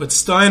 but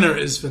Steiner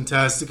is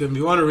fantastic. And if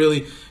you want to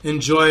really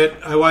enjoy it,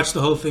 I watched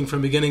the whole thing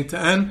from beginning to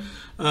end.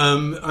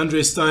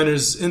 Andrei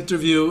Steiner's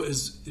interview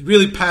is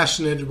really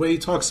passionate. The way he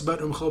talks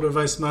about Reb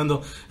Weiss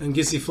Mandel and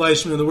Gissi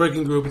Fleischman and the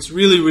working group, it's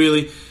really,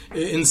 really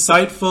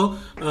insightful.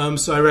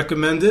 So I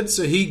recommend it.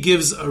 So he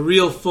gives a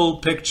real full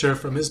picture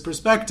from his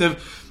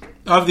perspective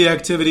of the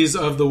activities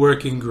of the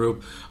working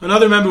group.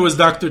 Another member was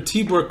Dr.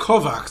 Tibor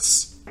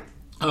Kovacs.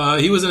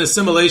 He was an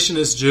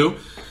assimilationist Jew.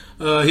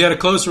 He had a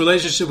close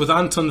relationship with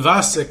Anton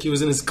Vasek. He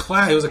was in his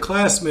class. He was a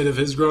classmate of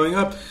his growing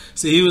up.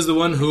 So he was the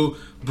one who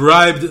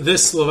bribed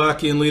this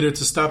Slovakian leader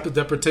to stop the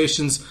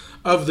deportations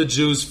of the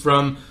Jews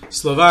from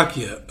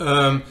Slovakia.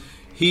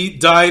 He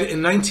died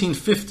in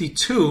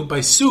 1952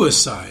 by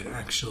suicide,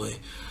 actually.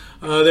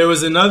 There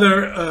was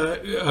another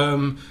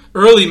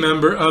early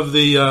member of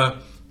the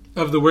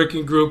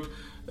working group.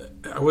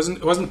 It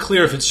wasn't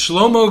clear if it's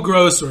Shlomo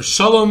Gross or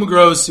Shalom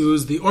Gross, who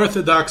was the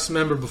Orthodox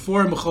member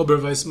before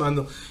Mechober Weiss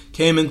Mandel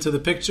came into the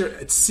picture.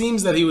 It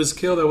seems that he was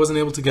killed. I wasn't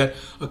able to get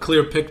a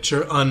clear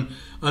picture on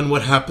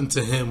what happened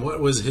to him, what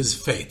was his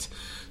fate.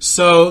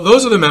 So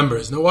those are the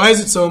members. Now, why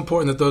is it so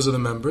important that those are the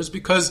members?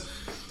 Because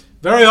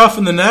very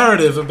often the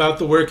narrative about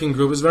the working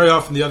group is very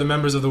often the other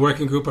members of the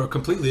working group are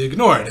completely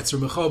ignored. It's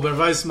Mechober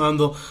Weiss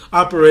Mandel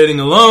operating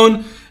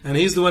alone, and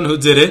he's the one who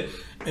did it.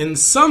 And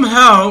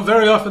somehow,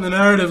 very often the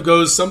narrative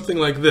goes something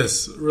like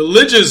this.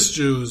 Religious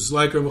Jews,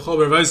 like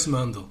Mechober Weiss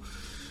Mandel,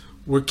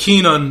 were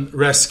keen on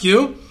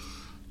rescue,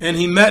 and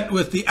he met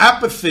with the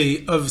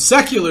apathy of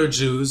secular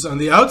Jews on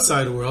the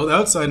outside world,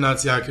 outside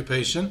Nazi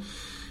occupation.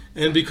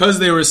 And because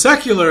they were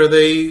secular,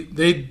 they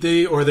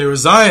were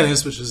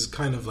Zionists, which is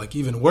kind of like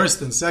even worse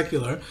than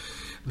secular,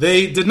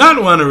 they did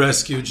not want to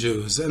rescue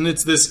Jews. And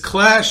it's this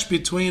clash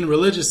between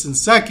religious and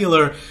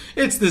secular.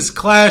 It's this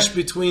clash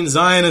between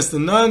Zionists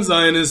and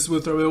non-Zionists,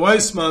 with Rabbi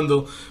Weiss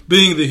Mandel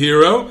being the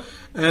hero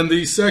and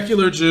the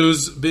secular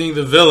Jews being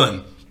the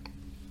villain.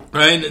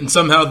 Right? And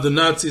somehow the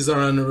Nazis are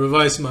on Rabbi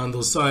Weiss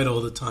Mandel's side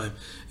all the time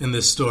in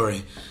this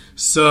story.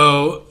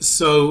 So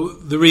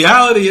the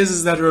reality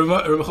is that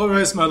Rabbi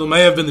Weiss Mandel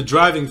may have been the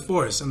driving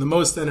force and the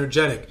most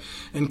energetic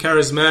and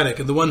charismatic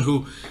and the one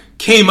who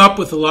came up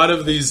with a lot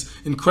of these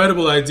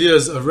incredible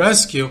ideas of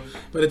rescue,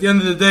 but at the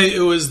end of the day, it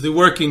was the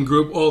working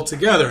group all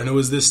together, and it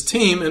was this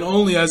team, and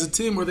only as a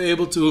team were they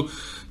able to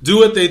do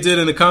what they did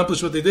and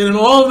accomplish what they did, and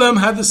all of them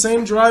had the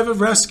same drive of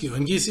rescue,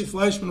 and Gissi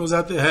Fleischman was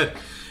at the head.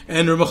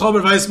 And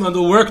Mechober Weiss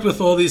Mandel worked with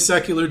all these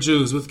secular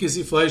Jews, with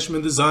Gissi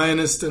Fleischman, the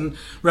Zionist and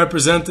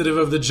representative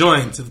of the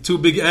Joint, the two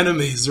big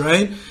enemies,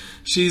 right?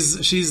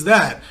 she's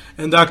that.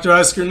 And Dr.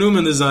 Oscar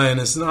Newman, the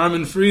Zionist, and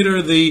Armin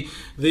Frieder, the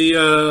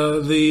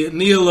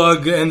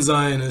neolog and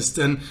Zionist,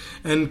 and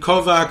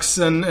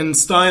Kovacs and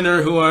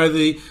Steiner, who are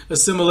the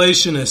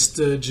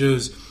assimilationist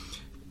Jews.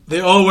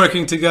 They're all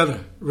working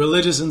together,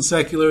 religious and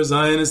secular,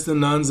 Zionist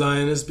and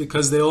non-Zionist,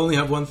 because they only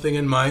have one thing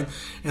in mind,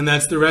 and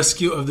that's the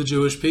rescue of the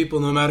Jewish people,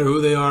 no matter who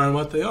they are and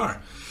what they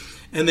are.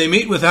 And they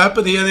meet with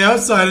apathy on the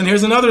outside, and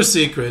here's another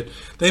secret.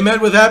 They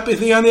met with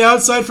apathy on the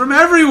outside from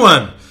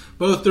everyone,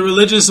 both the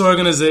religious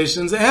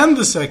organizations and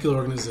the secular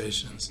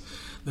organizations.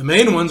 The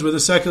main ones were the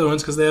secular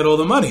ones because they had all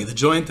the money. The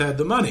Joint had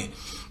the money.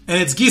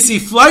 And it's Gissi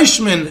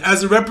Fleischman,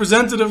 as a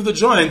representative of the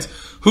Joint,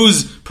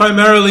 who's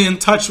primarily in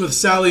touch with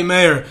Sally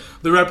Mayer,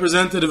 the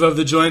representative of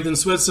the Joint in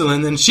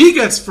Switzerland, and she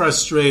gets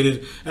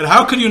frustrated at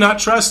how could you not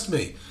trust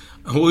me?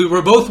 We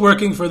were both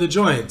working for the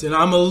Joint, and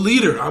I'm a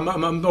leader, I'm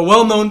a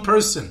well-known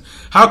person.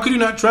 How could you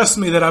not trust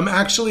me that I'm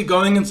actually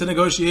going into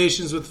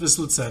negotiations with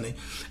Vizlitzeny,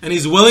 and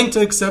he's willing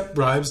to accept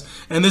bribes,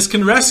 and this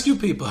can rescue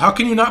people? How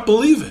can you not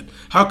believe it?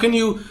 How can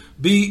you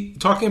be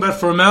talking about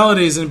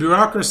formalities and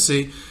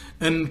bureaucracy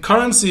and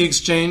currency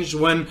exchange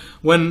when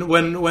you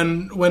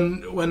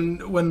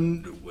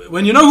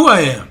know who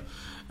I am?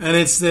 So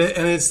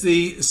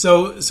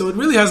it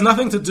really has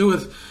nothing to do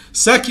with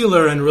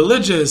secular and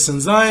religious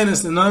and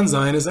Zionist and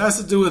non-Zionist. It has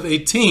to do with a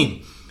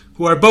team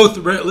who are both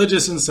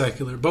religious and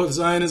secular, both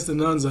Zionist and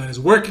non-Zionist,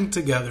 working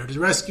together to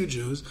rescue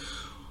Jews.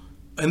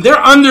 And they're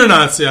under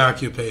Nazi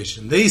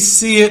occupation. They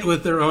see it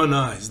with their own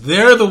eyes.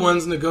 They're the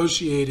ones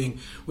negotiating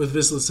with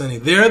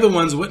Vizlitzeny. They're the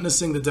ones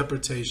witnessing the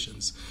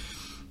deportations.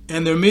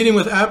 And they're meeting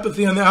with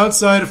apathy on the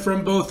outside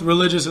from both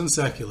religious and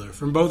secular,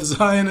 from both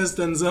Zionist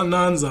and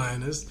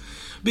non-Zionist,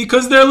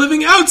 because they're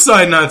living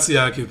outside Nazi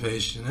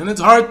occupation. And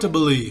it's hard to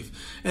believe.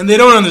 And they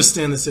don't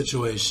understand the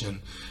situation.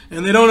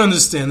 And they don't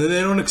understand that they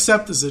don't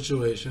accept the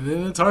situation.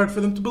 And it's hard for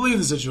them to believe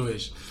the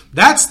situation.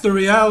 That's the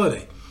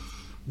reality.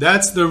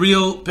 That's the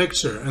real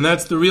picture. And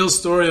that's the real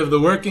story of the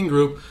working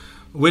group,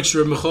 which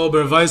Reb Michal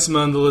Ber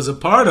Weissmandl is a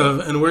part of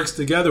and works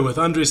together with.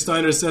 Andre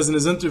Steiner says in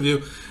his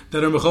interview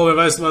that Reb Michal Ber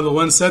Weissmandl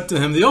once said to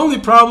him, the only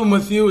problem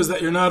with you is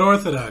that you're not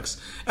Orthodox.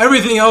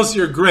 Everything else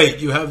you're great.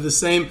 You have the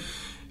same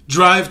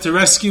drive to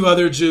rescue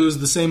other Jews,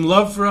 the same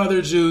love for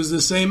other Jews,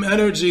 the same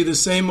energy, the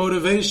same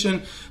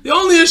motivation. The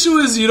only issue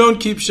is you don't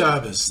keep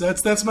Shabbos.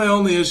 That's my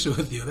only issue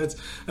with you. That's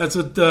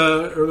what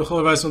Reb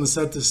Michal Ber Weissmandl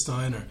said to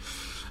Steiner.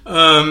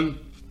 In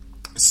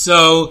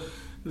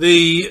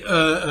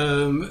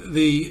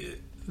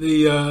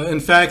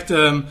fact,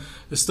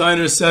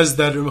 Steiner says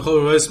that Reb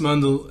Michal Ber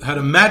Weissmandl had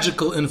a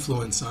magical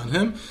influence on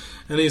him,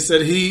 and he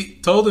said he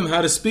told him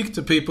how to speak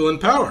to people in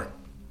power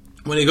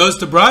when he goes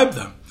to bribe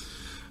them.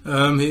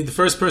 The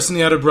first person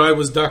he had to bribe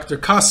was Dr.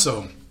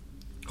 Kasso,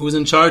 who was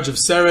in charge of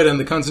Seret and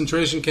the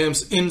concentration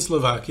camps in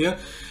Slovakia.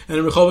 And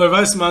Reb Michal Ber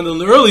Weissmandl, in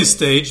the early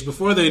stage,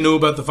 before they knew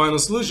about the final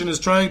solution, is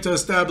trying to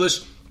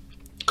establish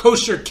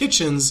kosher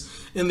kitchens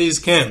in these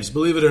camps,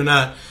 believe it or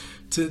not,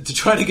 to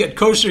try to get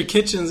kosher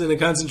kitchens in a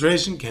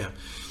concentration camp.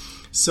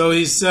 So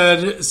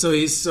Steiner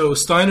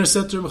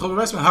said to Reb Michal Ber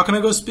Weissmandl, how can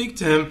I go speak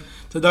to him,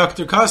 to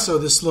Dr. Kasso,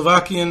 the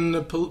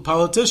Slovakian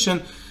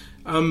politician?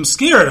 I'm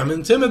scared. I'm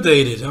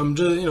intimidated. I'm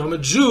a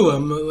Jew.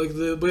 I'm like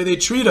the way they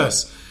treat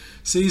us.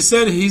 So he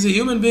said, he's a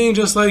human being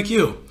just like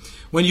you.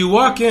 When you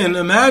walk in,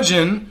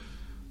 imagine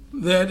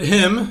that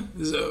him.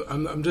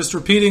 I'm just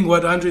repeating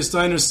what Andre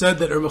Steiner said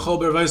that Reb Michal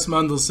Ber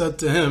Weissmandl said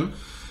to him.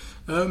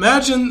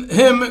 Imagine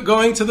him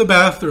going to the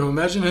bathroom.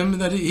 Imagine him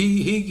that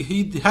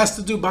he has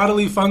to do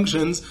bodily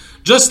functions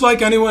just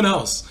like anyone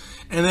else.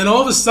 And then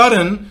all of a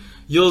sudden,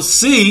 you'll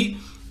see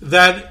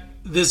that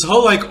this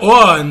whole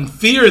awe and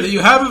fear that you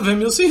have of him,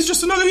 you'll see he's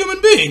just another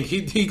human being.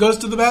 He goes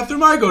to the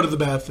bathroom, I go to the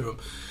bathroom.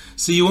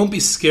 So you won't be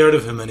scared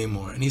of him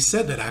anymore. And he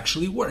said that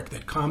actually worked.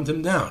 That calmed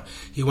him down.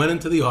 He went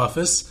into the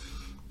office,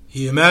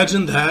 he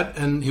imagined that,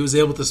 and he was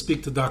able to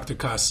speak to Dr.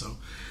 Kasso.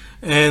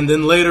 And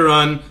then later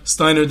on,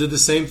 Steiner did the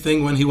same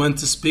thing when he went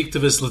to speak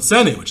to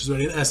Vizlitzeny, which is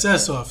already an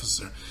SS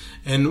officer.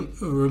 And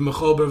Reb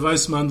Michal Ber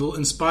Weissmandl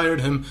inspired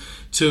him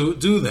to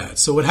do that.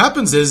 So what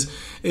happens is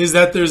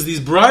that there's these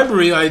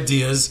bribery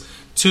ideas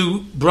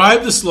to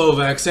bribe the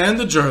Slovaks and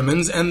the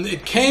Germans, and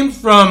it came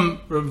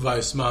from Reb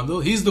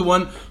Weissmandl. He's the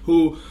one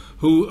who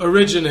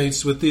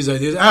originates with these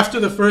ideas. After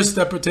the first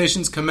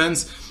deportations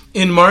commenced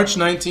in March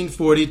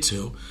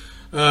 1942,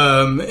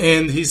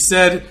 and he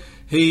said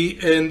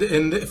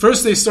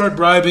first they start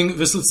bribing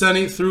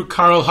Vizlitzeny through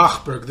Karl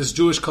Hochberg, this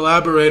Jewish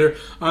collaborator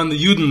on the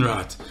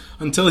Judenrat,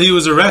 until he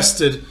was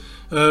arrested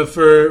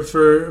for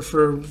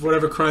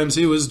whatever crimes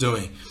he was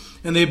doing,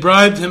 and they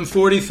bribed him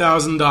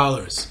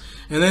 $40,000.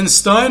 And then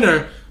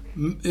Steiner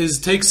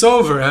takes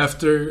over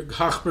after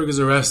Hochberg is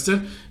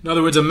arrested. In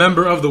other words, a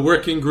member of the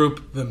working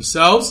group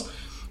themselves.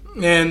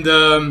 And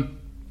Reb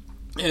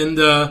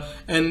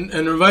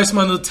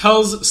Weissmandl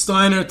tells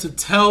Steiner to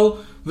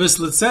tell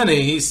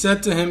Vizlitzeny. He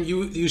said to him,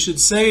 you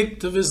should say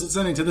to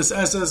Vizlitzeny, to this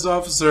SS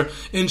officer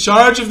in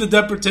charge of the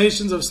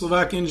deportations of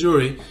Slovakian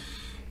Jewry,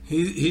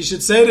 he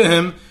should say to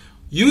him,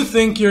 you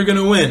think you're going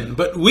to win,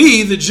 but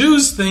we, the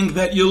Jews, think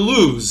that you'll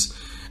lose.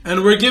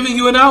 and we're giving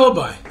you an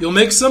alibi. You'll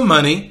make some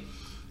money,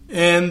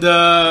 and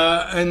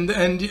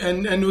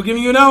we're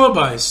giving you an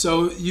alibi.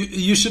 So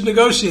you should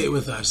negotiate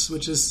with us,"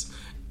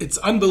 it's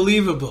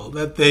unbelievable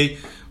that they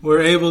were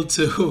able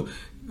to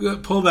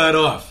pull that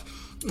off.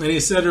 And he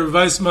said Rav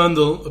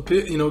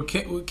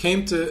Weissmandl,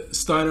 came to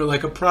Steiner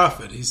like a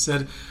prophet. He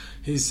said,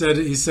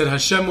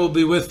 Hashem will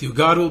be with you,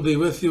 God will be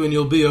with you, and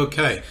you'll be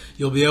okay.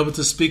 You'll be able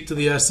to speak to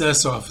the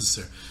SS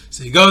officer.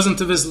 So he goes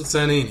into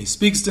Vislitseni and he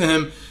speaks to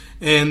him,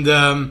 and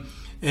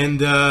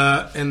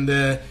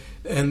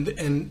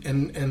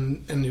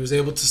he was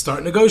able to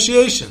start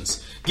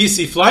negotiations.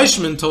 Gisi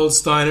Fleischman told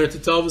Steiner to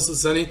tell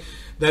Vislitseni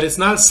that it's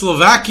not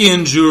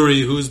Slovakian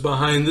Jewry who's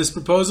behind this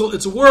proposal,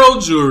 it's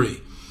world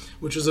Jewry,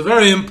 which was a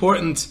very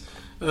important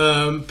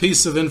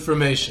piece of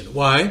information.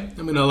 Why?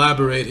 I'm going to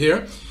elaborate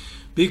here.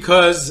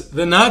 Because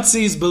the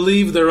Nazis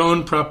believed their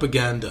own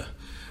propaganda.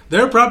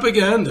 Their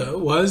propaganda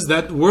was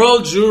that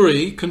world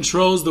Jewry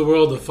controls the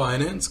world of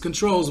finance,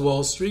 controls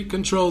Wall Street,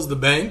 controls the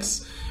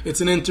banks. It's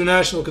an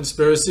international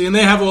conspiracy, and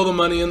they have all the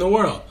money in the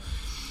world.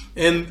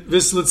 And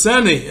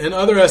Vislitseni and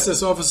other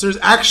SS officers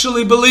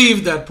actually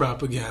believed that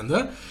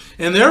propaganda,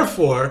 and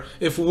therefore,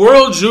 if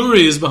world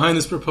Jewry is behind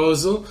this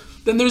proposal,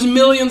 then there's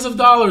millions of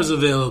dollars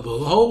available.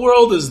 The whole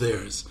world is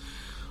theirs.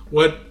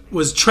 What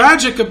was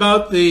tragic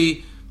about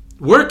the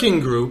working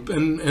group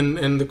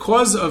and the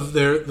cause of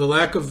the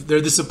lack of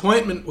their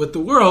disappointment with the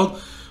world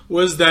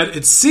was that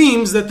it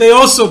seems that they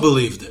also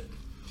believed it.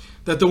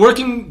 That the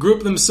working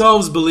group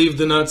themselves believed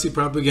the Nazi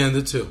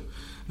propaganda too.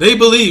 They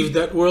believed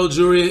that world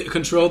Jewry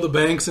controlled the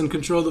banks and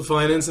controlled the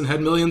finance and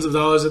had millions of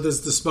dollars at this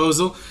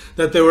disposal,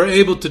 that they were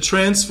able to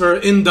transfer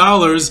in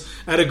dollars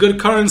at a good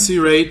currency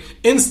rate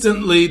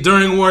instantly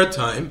during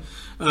wartime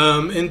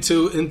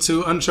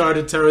into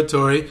uncharted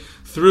territory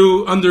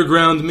through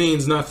underground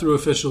means, not through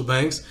official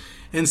banks.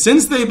 And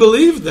since they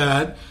believed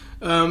that,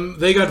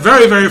 they got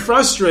very, very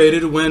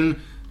frustrated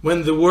when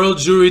the world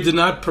Jewry did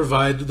not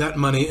provide that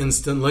money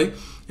instantly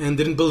and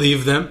didn't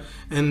believe them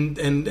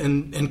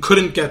and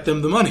couldn't get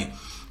them the money.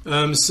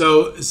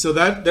 So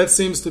that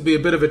seems to be a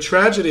bit of a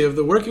tragedy of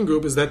the working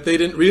group, is that they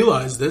didn't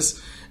realize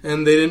this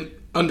and they didn't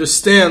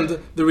understand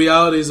the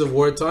realities of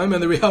wartime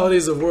and the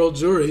realities of world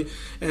Jewry,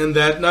 and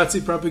that Nazi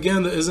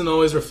propaganda isn't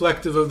always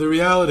reflective of the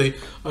reality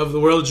of the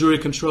world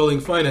Jewry controlling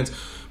finance.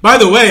 By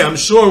the way, I'm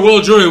sure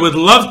world Jewry would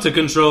love to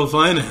control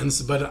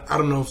finance, but I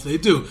don't know if they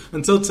do.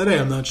 Until today,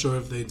 I'm not sure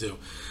if they do.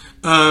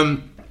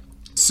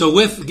 So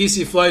with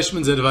Gisi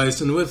Fleischman's advice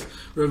and with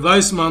Rav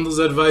Weissmandl's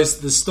advice,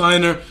 the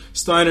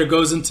Steiner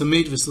goes in to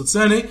meet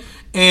Vislitseni,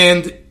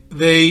 and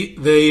they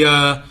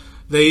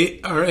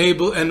are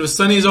able, and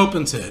Vislitseni is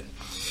open to it.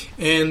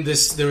 And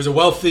there was a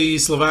wealthy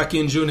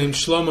Slovakian Jew named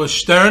Shlomo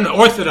Stern, an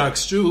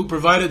Orthodox Jew, who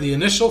provided the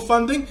initial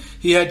funding.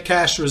 He had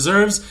cash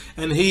reserves,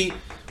 and he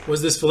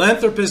was this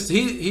philanthropist.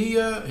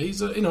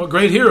 He's a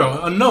great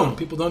hero, unknown.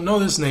 People don't know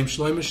this name,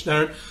 Shlomo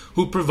Stern,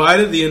 who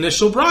provided the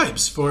initial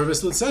bribes for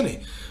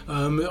Vislitseni.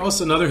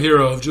 Also another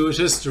hero of Jewish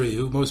history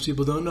who most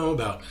people don't know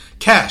about.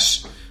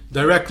 Cash,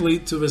 directly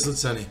to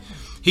Vislitseni.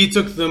 He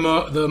took the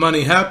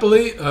money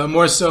happily.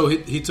 More so,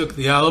 he took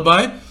the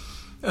alibi.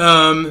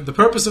 The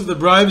purpose of the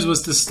bribes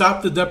was to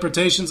stop the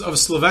deportations of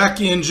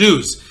Slovakian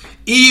Jews,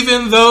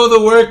 even though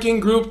the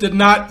working group did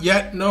not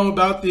yet know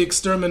about the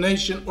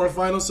extermination or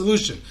final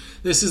solution.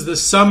 This is the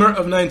summer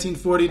of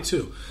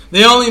 1942.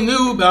 They only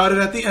knew about it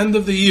at the end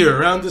of the year,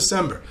 around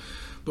December.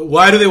 But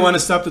why do they want to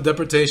stop the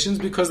deportations?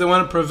 Because they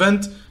want to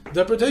prevent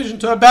deportation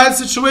to a bad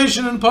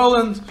situation in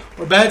Poland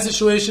or bad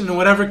situation in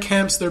whatever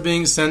camps they're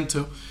being sent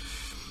to.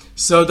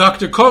 So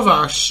Dr.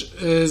 Kovacs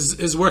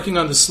is working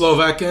on the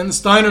Slovak end.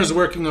 Steiner is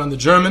working on the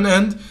German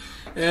end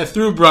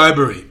through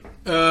bribery.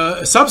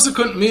 A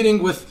subsequent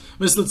meeting with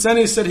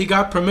Vislitseni said he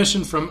got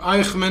permission from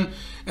Eichmann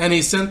and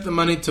he sent the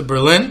money to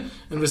Berlin.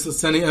 And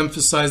Vislitseni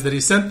emphasized that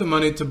he sent the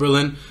money to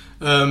Berlin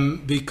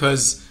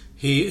because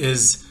he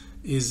is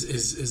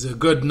a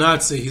good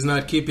Nazi. He's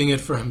not keeping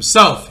it for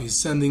himself. He's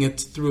sending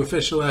it through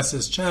official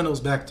SS channels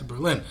back to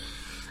Berlin.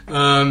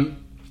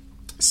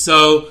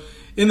 So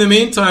in the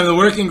meantime, the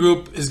working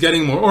group is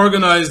getting more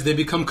organized. They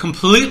become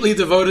completely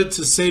devoted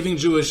to saving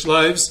Jewish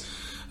lives.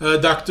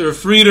 Dr.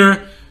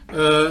 Frieder,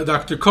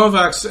 Dr.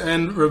 Kovacs,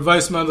 and Rav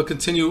Weissmandl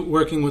continue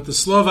working with the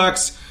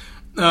Slovaks.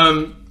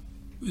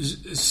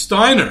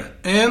 Steiner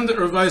and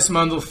Rav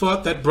Weissmandl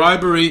thought that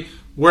bribery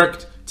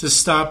worked to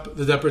stop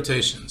the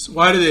deportations.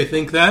 Why do they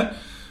think that?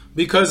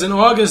 Because in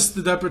August,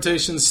 the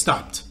deportations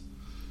stopped.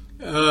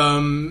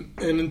 And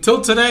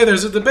until today,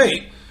 there's a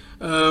debate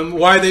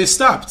why they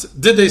stopped.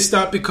 Did they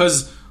stop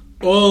because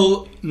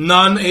all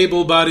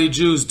non-able-bodied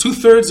Jews,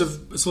 2/3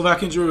 of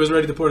Slovakian Jewry was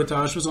already deported to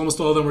Auschwitz, almost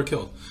all of them were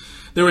killed.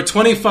 There were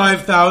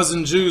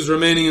 25,000 Jews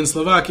remaining in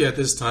Slovakia at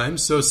this time,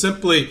 so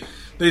simply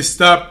they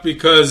stopped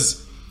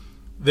because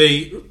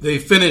they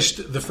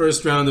finished the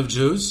first round of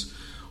Jews.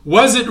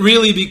 Was it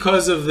really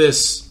because of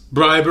this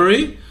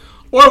bribery,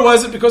 or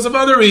was it because of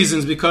other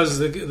reasons? Because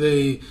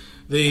because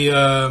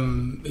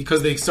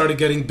they started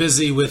getting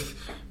busy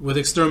with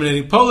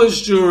exterminating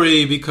Polish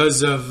Jewry,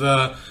 because of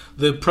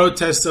the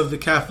protests of the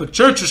Catholic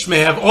Church, which may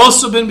have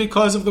also been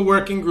because of the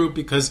working group,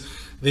 because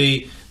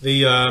the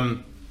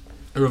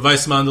Rav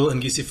Weissmandl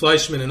and Gissi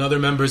Fleischman and other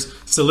members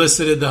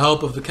solicited the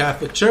help of the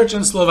Catholic Church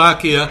in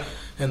Slovakia,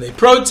 and they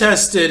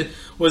protested.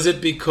 Was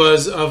it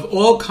because of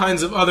all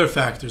kinds of other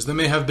factors? There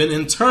may have been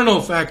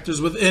internal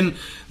factors within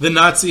the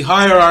Nazi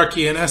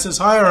hierarchy and SS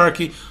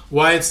hierarchy,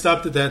 why it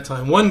stopped at that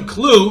time. One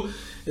clue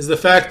is the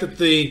fact that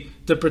the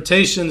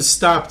deportations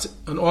stopped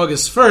on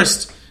August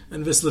 1st,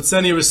 and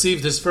Vyslitseny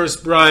received his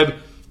first bribe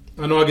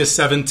on August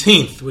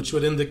 17th, which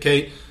would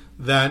indicate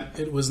that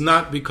it was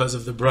not because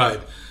of the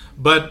bribe.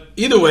 But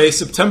either way,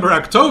 September,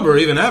 October,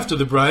 even after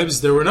the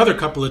bribes, there were another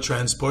couple of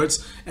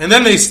transports, and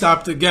then they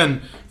stopped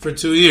again for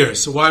 2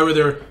 years. So why were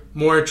there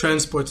more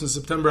transports in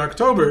September,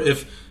 October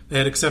if they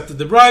had accepted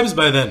the bribes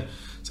by then?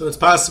 So it's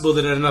possible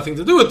that it had nothing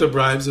to do with the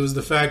bribes. It was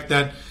the fact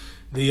that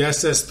the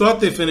SS thought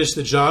they finished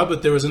the job,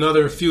 but there was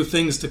another few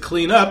things to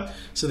clean up,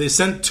 so they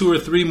sent 2 or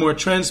 3 more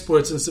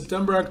transports in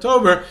September,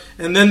 October,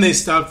 and then they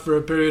stopped for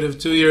a period of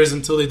 2 years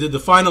until they did the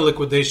final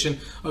liquidation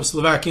of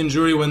Slovakian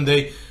Jewry when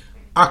they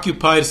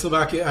occupied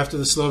Slovakia after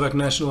the Slovak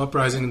National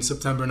Uprising in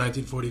September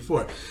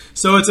 1944.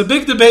 So it's a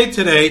big debate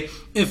today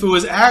if it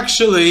was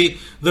actually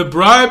the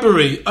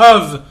bribery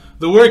of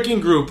the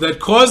working group that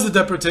caused the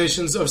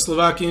deportations of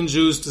Slovakian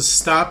Jews to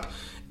stop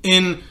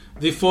in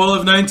the fall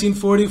of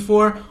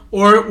 1944,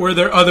 or were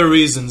there other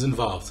reasons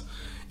involved?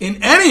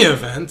 In any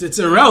event, it's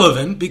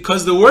irrelevant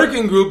because the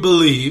working group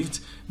believed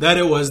that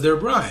it was their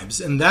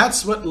bribes, and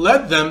that's what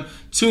led them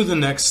to the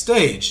next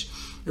stage.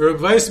 Rav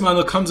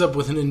Weissmandl comes up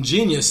with an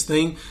ingenious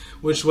thing,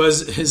 which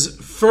was his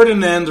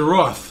Ferdinand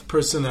Roth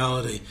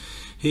personality.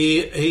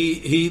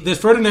 The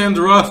Ferdinand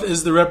Roth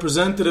is the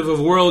representative of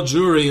world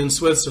Jewry in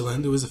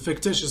Switzerland, who is a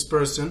fictitious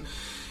person,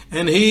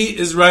 and he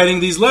is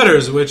writing these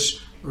letters, which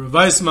Rav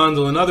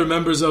Weissmandl and other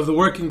members of the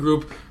working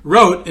group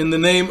wrote in the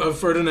name of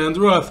Ferdinand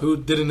Roth, who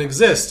didn't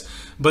exist.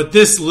 But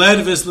this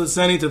led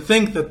Vyslitseny to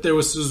think that there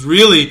was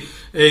really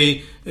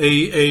a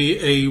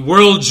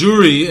world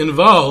Jewry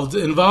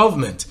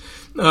involvement.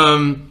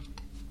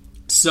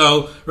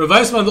 So Rav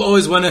Weissmandl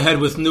always went ahead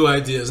with new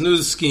ideas, new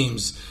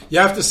schemes. You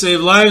have to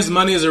save lives,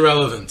 money is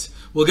irrelevant.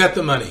 We'll get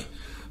the money.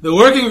 The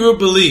working group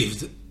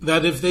believed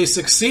that if they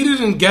succeeded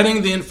in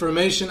getting the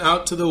information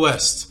out to the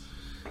West,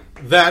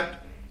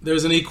 that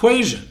there's an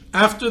equation.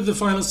 After the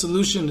final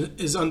solution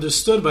is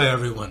understood by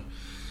everyone,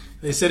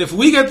 they said if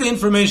we get the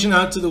information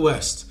out to the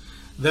West,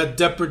 that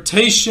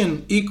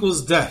deportation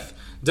equals death.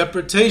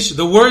 Deportation,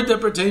 the word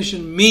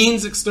deportation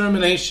means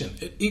extermination.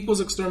 It equals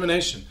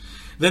extermination.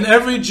 Then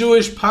every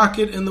Jewish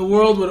pocket in the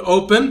world would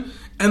open,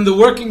 and the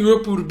working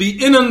group would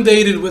be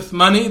inundated with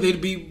money.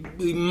 They'd be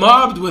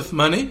mobbed with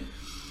money,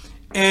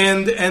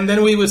 and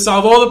then we would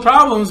solve all the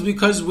problems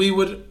because we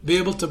would be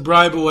able to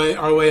bribe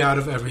our way out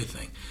of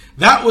everything.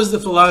 That was the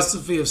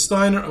philosophy of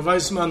Steiner, of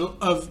Weissmandl,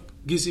 of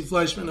Gissi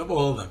Fleischman, of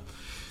all of them.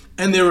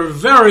 And they were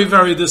very,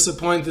 very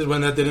disappointed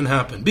when that didn't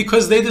happen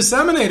because they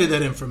disseminated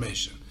that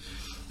information.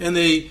 And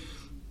they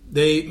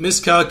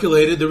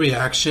miscalculated the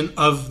reaction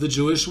of the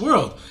Jewish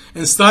world.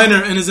 And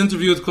Steiner, in his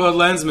interview with Claude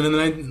Lanzmann in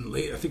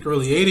the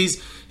early 80s,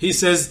 he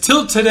says,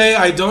 till today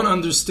I don't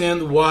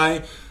understand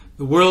why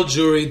the world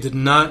Jewry did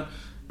not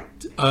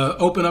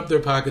open up their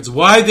pockets.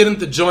 Why didn't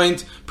the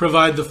joint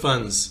provide the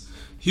funds?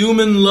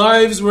 Human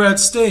lives were at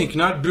stake,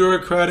 not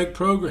bureaucratic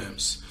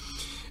programs.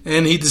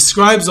 And he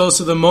describes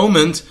also the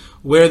moment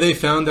where they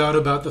found out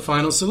about the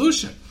final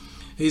solution.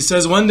 He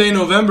says, one day in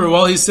November,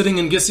 while he's sitting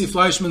in Gissi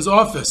Fleischman's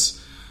office,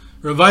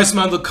 Rav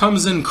Weissmandl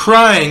comes in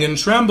crying and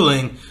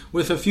trembling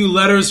with a few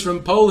letters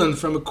from Poland,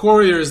 from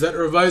couriers that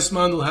Rav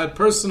Weissmandl had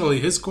personally,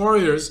 his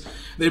couriers.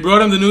 They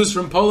brought him the news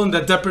from Poland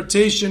that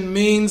deportation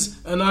means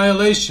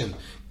annihilation.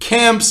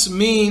 Camps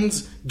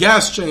means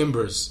gas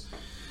chambers.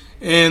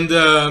 And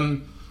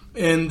so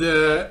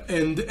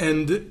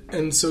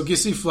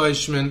Gissi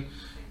Fleischman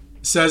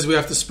says we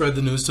have to spread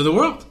the news to the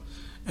world.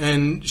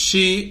 And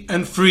she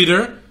and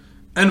Frieder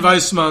and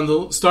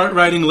Weissmandl start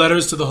writing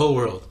letters to the whole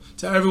world,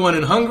 to everyone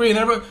in Hungary,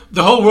 and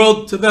the whole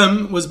world to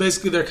them was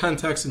basically their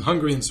contacts in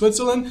Hungary and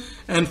Switzerland,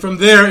 and from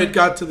there it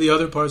got to the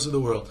other parts of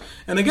the world.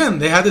 And again,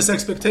 they had this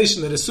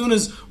expectation that as soon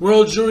as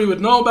world Jewry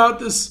would know about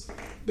this,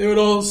 they would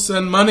all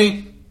send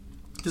money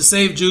to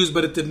save Jews,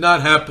 but it did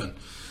not happen.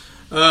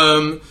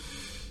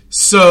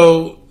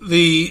 So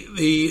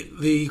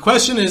the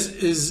question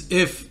is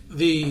if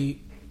the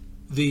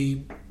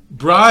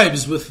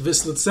bribes with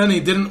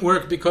Vyslitseny didn't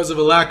work because of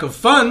a lack of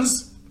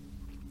funds,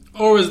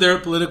 or was there a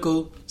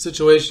political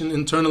situation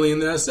internally in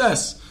the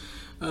SS?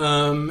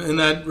 And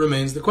that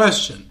remains the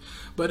question.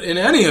 But in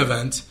any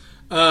event,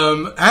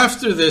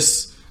 after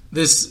this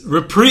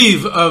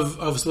reprieve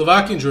of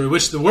Slovakian Jewry,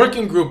 which the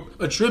working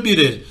group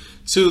attributed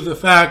to the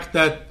fact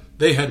that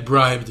they had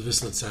bribed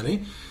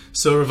Vyslitseny,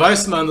 so Rav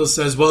Weissmandl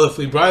says, well, if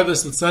we bribe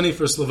Vyslitseny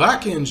for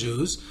Slovakian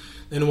Jews,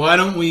 then why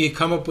don't we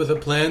come up with a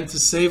plan to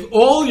save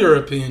all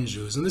European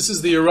Jews? And this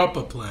is the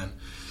Europa plan.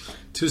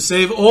 To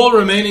save all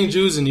remaining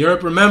Jews in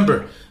Europe.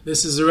 Remember,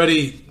 this is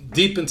already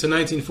deep into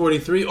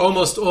 1943.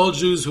 Almost all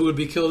Jews who would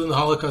be killed in the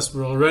Holocaust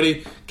were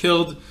already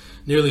killed.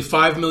 Nearly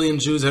 5 million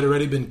Jews had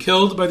already been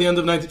killed by the end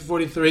of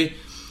 1943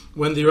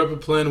 when the Europa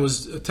plan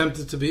was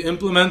attempted to be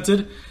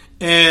implemented.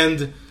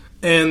 And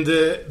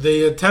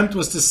the attempt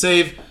was to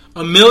save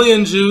 1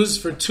 million Jews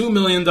for $2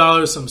 million.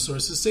 Some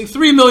sources say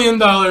 $3 million,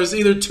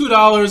 either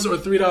 $2 or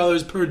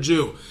 $3 per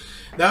Jew.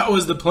 That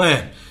was the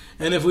plan.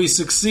 And if we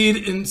succeed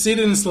in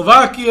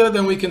Slovakia,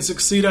 then we can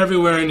succeed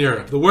everywhere in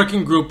Europe. The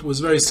working group was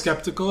very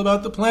skeptical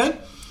about the plan,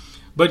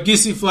 but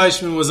Gissi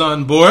Fleischman was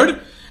on board.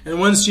 And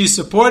once she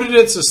supported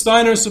it, so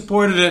Steiner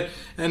supported it,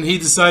 and he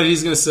decided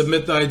he's going to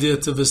submit the idea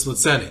to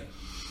Wislitzeny.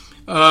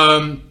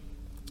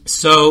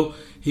 So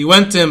he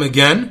went to him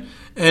again,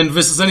 and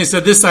Wislitzeny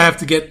said, this I have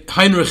to get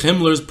Heinrich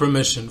Himmler's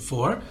permission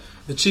for,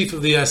 the chief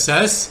of the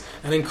SS.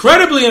 And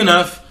incredibly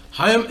enough,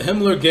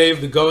 Himmler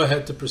gave the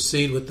go-ahead to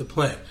proceed with the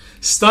plan.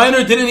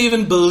 Steiner didn't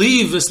even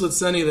believe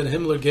Wislitzeny that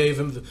Himmler gave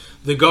him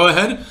the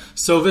go-ahead,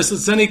 so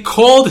Wislitzeny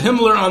called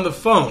Himmler on the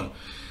phone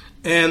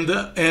and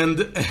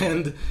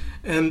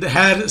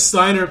had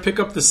Steiner pick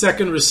up the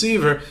second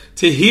receiver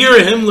to hear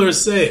Himmler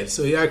say it.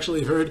 So he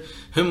actually heard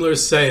Himmler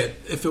say it,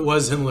 if it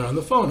was Himmler on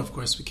the phone. Of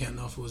course, we can't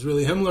know if it was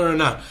really Himmler or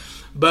not.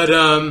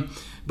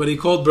 But he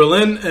called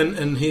Berlin,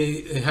 and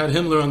he had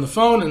Himmler on the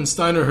phone, and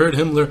Steiner heard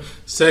Himmler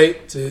say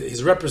to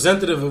his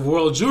representative of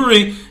World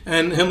Jewry,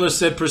 and Himmler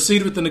said,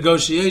 proceed with the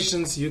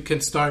negotiations, you can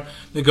start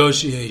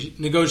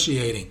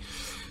negotiating.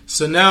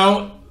 So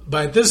now,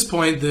 by this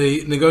point,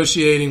 the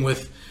negotiating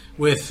was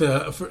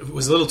a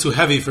little too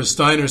heavy for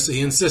Steiner, so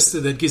he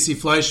insisted that Gissi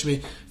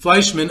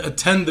Fleischman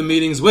attend the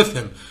meetings with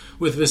him,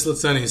 with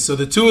Wislitzeny. So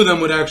the two of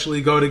them would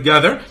actually go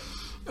together,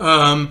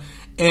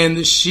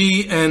 and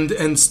she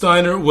and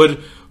Steiner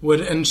would,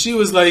 and she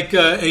was like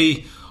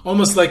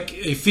almost like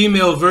a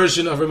female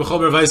version of Rebbe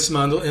Chober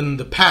Weissmandl in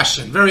the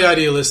passion, very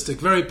idealistic,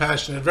 very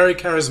passionate, very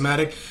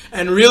charismatic,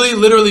 and really,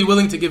 literally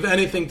willing to give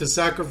anything, to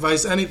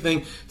sacrifice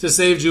anything to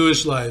save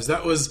Jewish lives.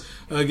 That was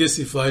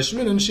Gissi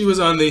Fleischman, and she was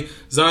on the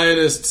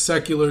Zionist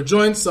secular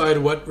joint side,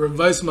 what Rebbe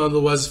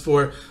Weissmandl was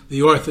for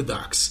the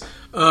Orthodox.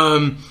 They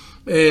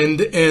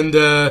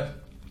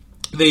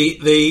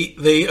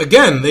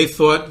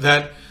thought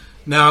that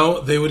now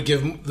they would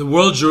give, the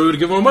World Jewry would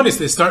give more money, so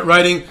they start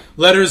writing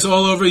letters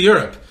all over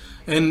Europe.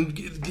 And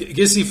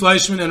Gissi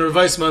Fleischman and Rebbe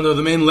Weissmandl are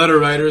the main letter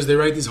writers. They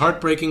write these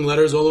heartbreaking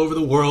letters all over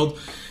the world,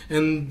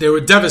 and they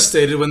were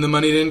devastated when the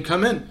money didn't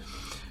come in.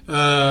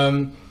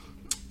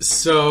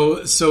 So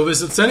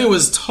Wislitzeny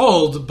was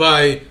told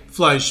by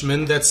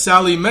Fleischman that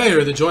Sally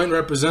Mayer, the joint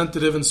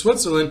representative in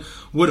Switzerland,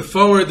 would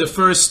forward the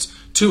first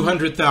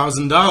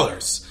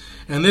 $200,000.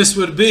 And this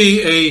would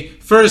be a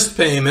first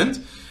payment.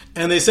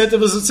 And they said to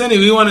Wislitzeny,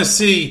 we want to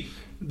see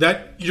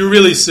that you're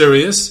really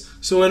serious.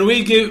 So when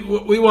we give,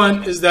 what we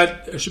want is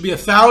that there should be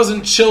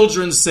 1,000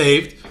 children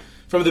saved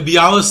from the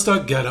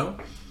Bialystok ghetto.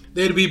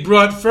 They'd be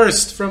brought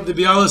first from the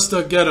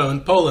Bialystok ghetto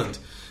in Poland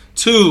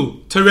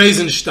to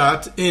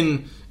Theresienstadt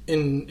in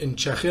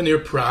Czechia, near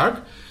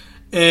Prague,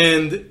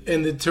 and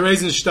in the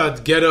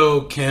Theresienstadt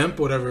ghetto camp,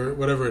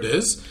 whatever it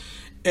is.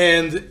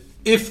 And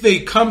if they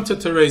come to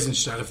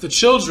Theresienstadt,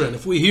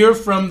 if we hear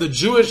from the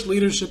Jewish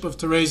leadership of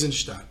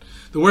Theresienstadt,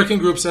 the working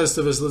group says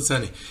to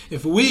Wislitzeny,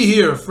 if we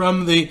hear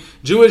from the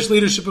Jewish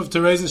leadership of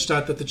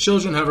Theresienstadt that the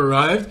children have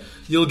arrived,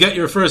 you'll get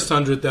your first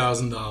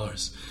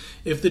 $100,000.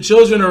 If the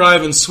children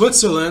arrive in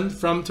Switzerland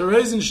from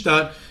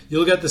Theresienstadt,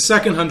 you'll get the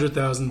second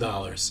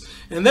 $100,000.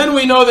 And then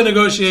we know the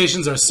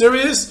negotiations are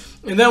serious,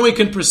 and then we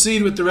can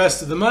proceed with the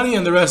rest of the money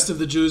and the rest of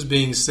the Jews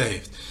being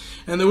saved.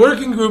 And the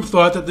working group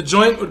thought that the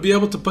joint would be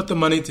able to put the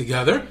money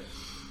together.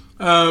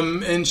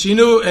 And she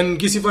knew, and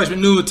Gissi Fleischman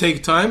knew it would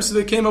take time, so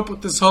they came up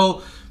with this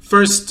whole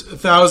first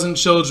 1,000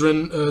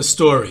 children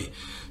story.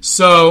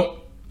 So,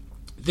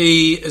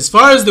 as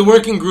far as the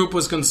working group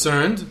was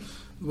concerned,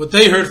 what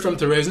they heard from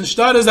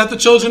Theresienstadt is that the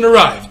children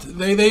arrived.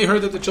 They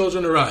heard that the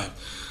children arrived.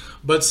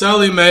 But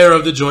Sally Mayer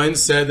of the joint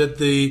said that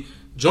the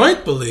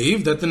joint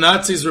believed that the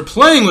Nazis were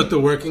playing with the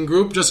working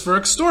group just for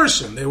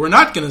extortion. They were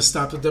not going to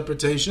stop the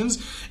deportations,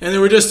 and they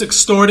were just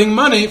extorting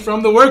money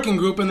from the working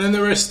group, and then they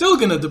were still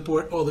going to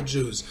deport all the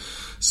Jews.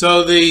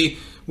 So the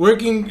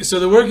working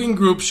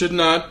group should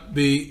not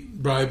be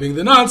bribing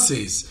the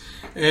Nazis,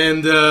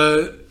 and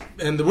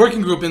the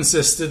working group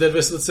insisted that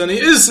Wislitzeny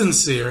is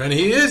sincere and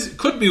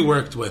could be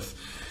worked with.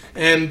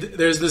 And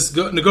there's this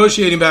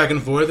negotiating back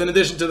and forth, in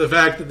addition to the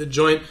fact that the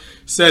joint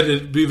said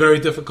it'd be very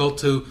difficult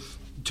to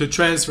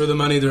transfer the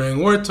money during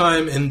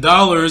wartime in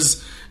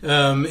dollars,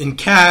 in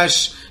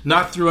cash,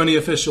 not through any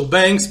official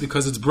banks,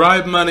 because it's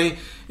bribe money.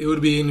 It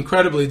would be an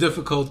incredibly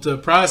difficult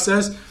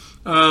process.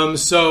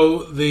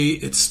 So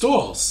it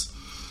stalls.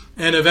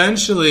 And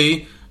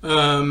eventually,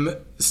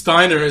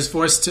 Steiner is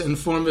forced to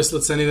inform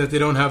Wislitzeny that they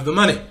don't have the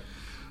money.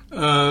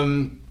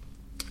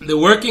 The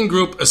working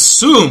group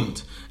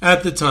assumed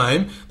at the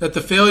time that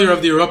the failure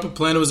of the Europa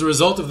plan was a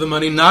result of the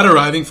money not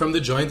arriving from the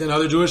joint and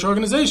other Jewish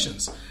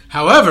organizations.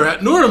 However,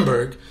 at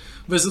Nuremberg,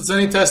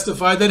 Wislitzeny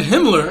testified that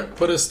Himmler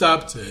put a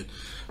stop to it.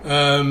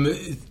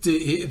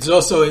 It's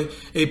also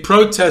a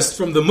protest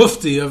from the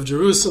Mufti of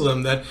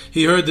Jerusalem that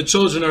he heard the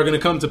children are going to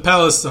come to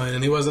Palestine,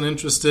 and he wasn't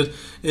interested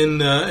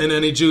in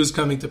any Jews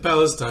coming to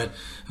Palestine.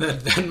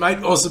 That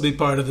might also be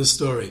part of the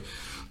story.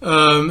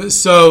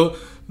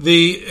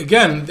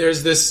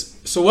 There's this.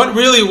 So what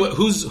really?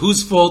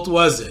 Whose fault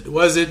was it?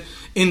 Was it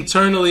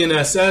internally in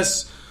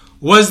SS?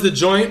 Was the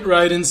joint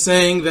right in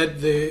saying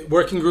that the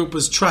working group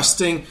was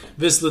trusting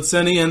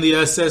Wislitzeny and the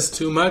SS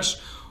too much?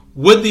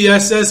 Would the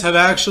SS have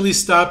actually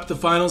stopped the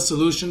final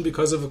solution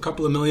because of a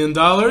couple of $1 million?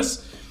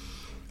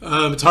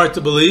 It's hard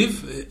to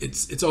believe.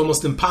 It's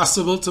almost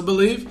impossible to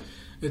believe.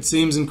 It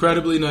seems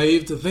incredibly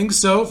naive to think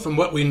so from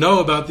what we know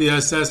about the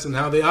SS and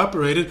how they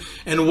operated.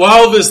 And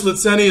while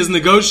Wislitzeny is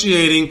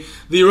negotiating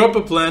the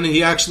Europa plan,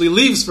 he actually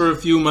leaves for a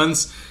few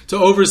months to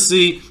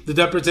oversee the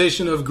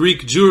deportation of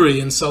Greek Jewry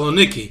in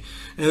Saloniki,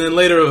 and then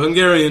later of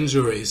Hungarian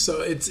Jewry.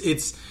 So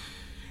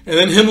and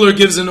then Himmler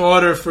gives an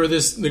order for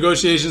this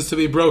negotiations to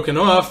be broken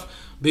off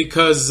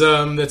because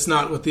that's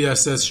not what the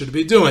SS should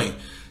be doing.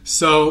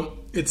 So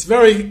it's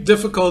very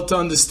difficult to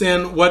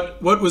understand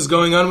what was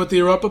going on with the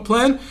Europa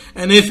plan,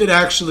 and if it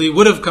actually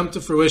would have come to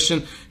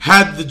fruition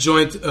had the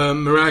joint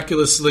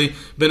miraculously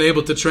been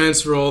able to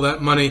transfer all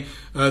that money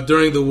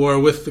during the war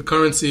with the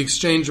currency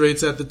exchange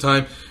rates at the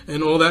time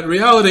and all that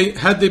reality.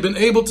 Had they been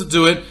able to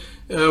do it,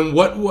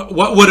 what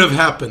would have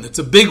happened? It's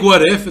a big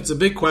what if, it's a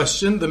big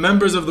question. The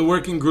members of the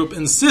working group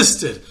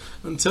insisted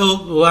until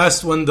the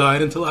last one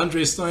died, until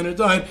Andrei Steiner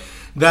died,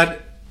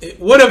 that it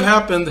would have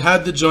happened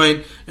had the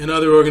joint and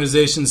other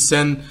organizations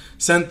sent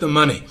the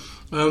money.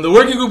 The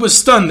working group was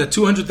stunned that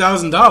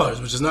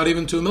 $200,000, which is not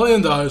even $2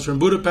 million, from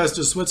Budapest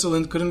to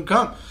Switzerland couldn't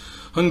come.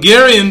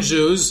 Hungarian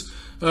Jews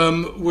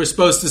were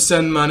supposed to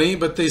send money,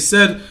 but they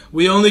said,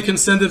 we only can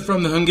send it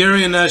from the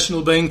Hungarian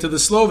National Bank to the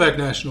Slovak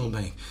National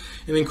Bank.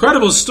 An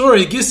incredible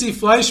story, Gissi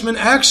Fleischman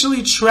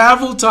actually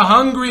traveled to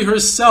Hungary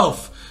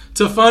herself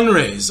to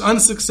fundraise,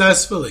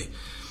 unsuccessfully.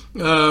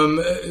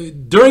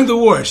 During the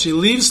war, she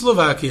leaves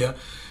Slovakia.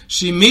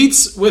 She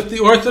meets with the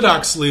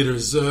Orthodox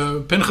leaders,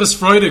 Pinchas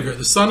Freudiger,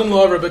 the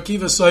son-in-law of Rabbi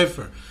Akiva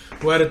Sofer,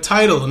 who had a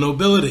title, a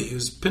nobility. He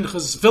was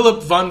Pinchas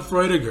Philip von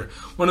Freudiger,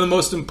 one of the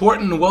most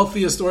important and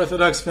wealthiest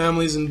Orthodox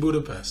families in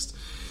Budapest.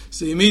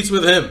 So he meets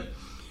with him,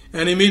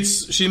 and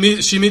she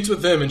meets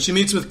with him, and she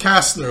meets with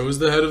Kastner, who's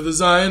the head of the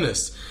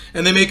Zionists.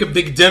 And they make a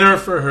big dinner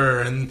for her,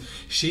 and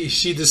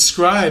she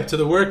described to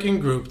the working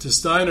group, to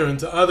Steiner and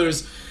to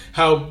others,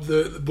 how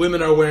the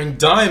women are wearing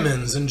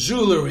diamonds and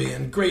jewelry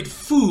and great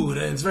food,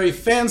 and it's very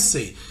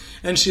fancy.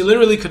 And she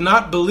literally could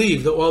not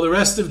believe that while the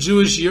rest of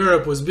Jewish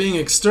Europe was being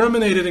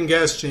exterminated in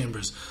gas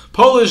chambers,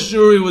 Polish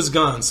Jewry was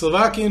gone,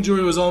 Slovakian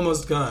Jewry was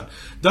almost gone,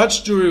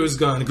 Dutch Jewry was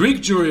gone, Greek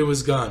Jewry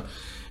was gone,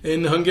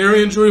 and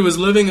Hungarian Jewry was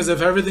living as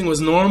if everything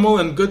was normal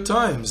and good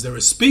times. There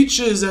were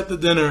speeches at the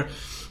dinner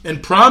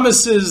and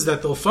promises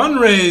that they'll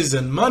fundraise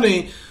and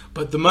money,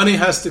 but the money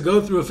has to go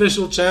through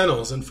official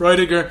channels. And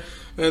Freudiger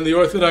and the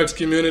Orthodox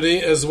community,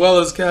 as well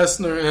as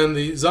Kastner and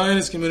the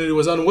Zionist community,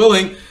 was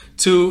unwilling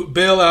to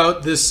bail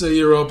out this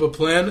Europa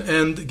plan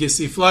and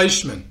Gissi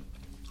Fleischman.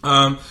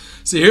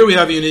 So here we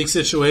have a unique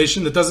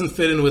situation that doesn't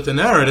fit in with the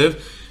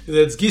narrative.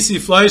 That Gissi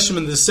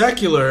Fleischman, the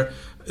secular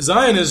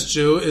Zionist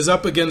Jew, is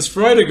up against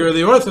Freudiger,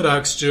 the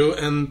Orthodox Jew,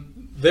 and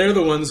they're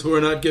the ones who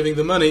are not giving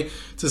the money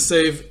to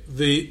save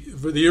the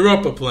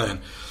Europa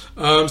plan.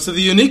 So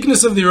the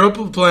uniqueness of the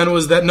Europa plan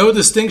was that no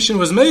distinction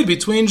was made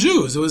between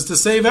Jews. It was to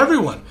save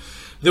everyone.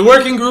 The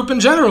working group in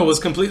general was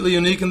completely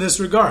unique in this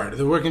regard.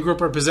 The working group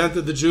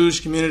represented the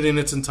Jewish community in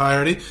its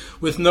entirety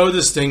with no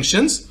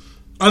distinctions,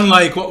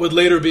 unlike what would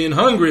later be in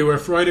Hungary, where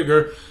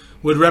Freudiger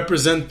would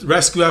represent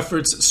rescue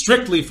efforts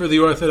strictly for the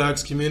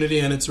Orthodox community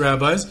and its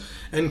rabbis,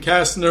 and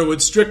Kastner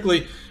would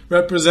strictly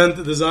represent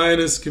the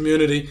Zionist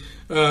community,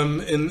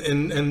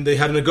 and they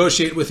had to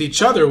negotiate with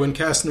each other when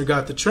Kastner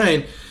got the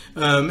train,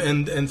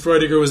 and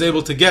Freudiger was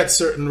able to get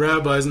certain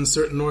rabbis and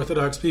certain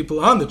Orthodox people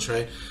on the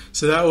train.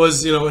 So that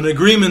was, an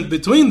agreement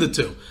between the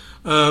two,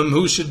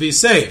 who should be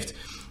saved.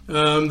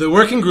 The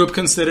working group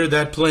considered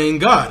that playing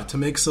God, to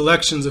make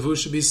selections of who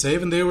should be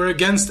saved, and they were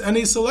against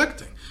any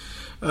selecting.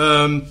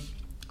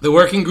 The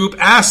working group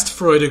asked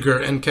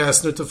Freudiger and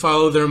Kastner to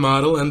follow their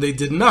model, and they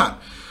did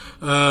not.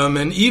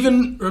 And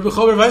even Rabbi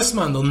Chover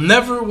Weissmandel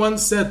never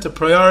once said to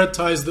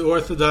prioritize the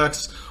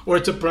Orthodox or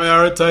to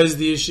prioritize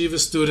the yeshiva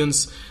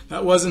students.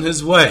 That wasn't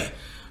his way.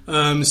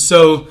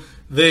 So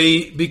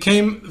they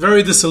became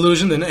very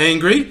disillusioned and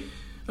angry,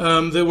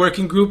 the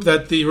working group,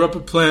 that the Europa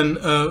plan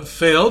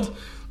failed.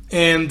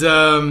 And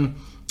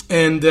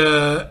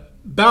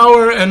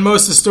Bauer and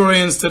most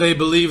historians today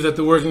believe that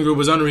the working group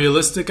was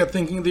unrealistic at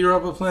thinking the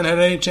Europa plan had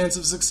any chance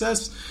of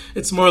success.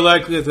 It's more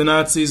likely that the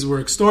Nazis were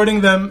extorting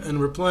them and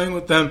were playing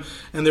with them,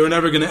 and they were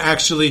never going to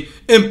actually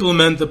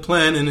implement the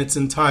plan in its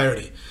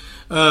entirety.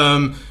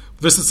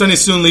 Wislitzeny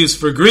soon leaves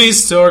for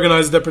Greece to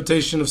organize the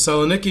deportation of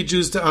Saloniki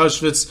Jews to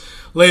Auschwitz.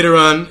 Later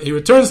on, he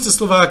returns to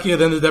Slovakia.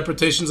 Then the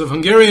deportations of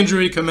Hungarian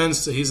Jewry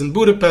commenced. He's in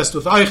Budapest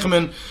with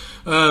Eichmann.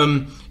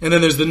 And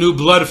then there's the new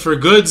Blood for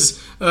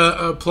Goods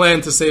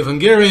plan to save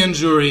Hungarian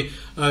Jewry,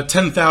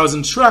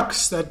 10,000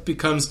 trucks. That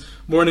becomes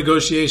more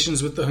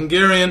negotiations with the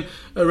Hungarian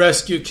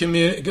rescue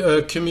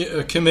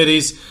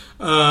committees.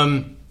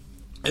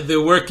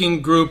 The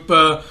working group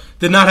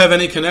did not have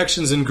any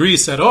connections in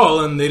Greece at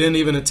all, and they didn't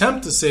even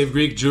attempt to save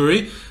Greek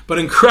Jewry. But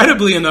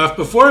incredibly enough,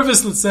 before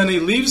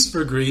Vyslitseny leaves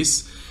for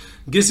Greece,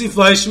 Gissi,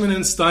 Fleischman,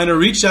 and Steiner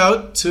reach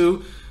out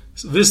to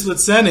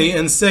Vyslitseny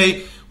and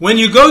say, when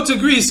you go to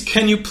Greece,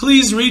 can you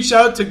please reach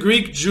out to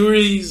Greek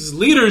Jewry's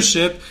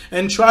leadership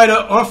and try to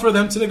offer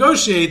them to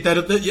negotiate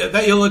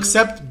that you'll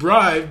accept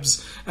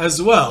bribes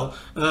as well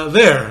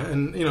there?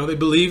 And they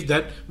believed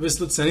that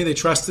Vyslitseny, they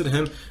trusted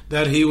him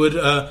that he would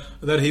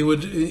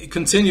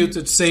continue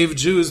to save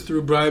Jews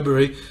through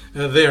bribery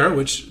there,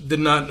 which did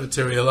not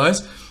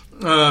materialize.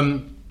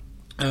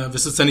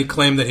 Vyslitseny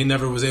claimed that he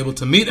never was able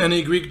to meet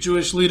any Greek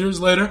Jewish leaders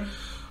later.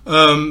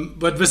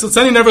 But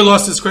Vyslitseny never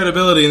lost his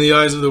credibility in the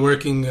eyes of the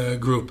working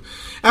group.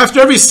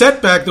 After every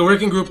setback, the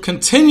working group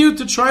continued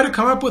to try to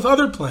come up with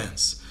other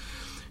plans.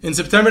 In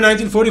September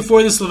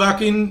 1944, the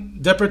Slovakian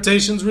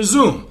deportations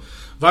resumed.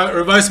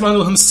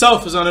 Weissmandl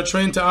himself was on a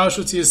train to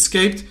Auschwitz. He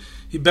escaped.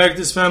 He begged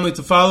his family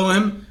to follow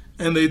him,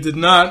 and they did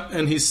not,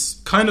 and he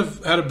kind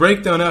of had a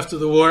breakdown after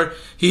the war.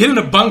 He hid in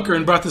a bunker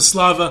in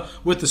Bratislava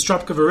with the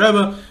Stropkova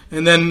Rebbe,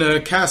 and then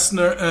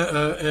Kastner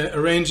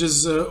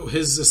arranges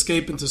his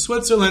escape into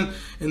Switzerland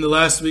in the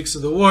last weeks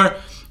of the war.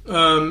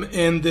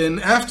 And then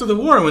after the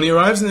war, when he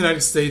arrives in the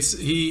United States,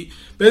 he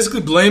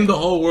basically blamed the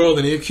whole world,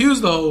 and he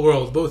accused the whole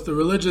world, both the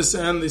religious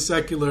and the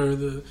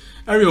secular,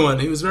 everyone.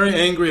 He was very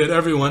angry at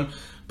everyone.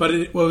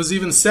 But what was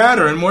even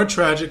sadder and more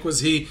tragic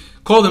was he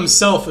called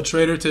himself a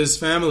traitor to his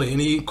family,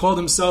 and he called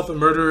himself a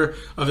murderer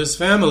of his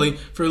family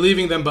for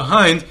leaving them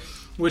behind,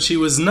 which he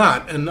was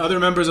not. And other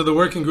members of the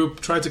working group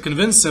tried to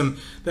convince him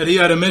that he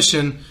had a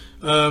mission,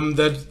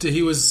 that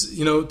he was,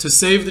 to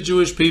save the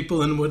Jewish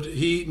people and what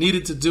he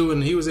needed to do,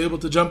 and he was able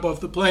to jump off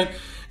the plane,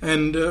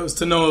 and it was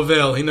to no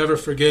avail. He never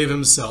forgave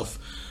himself.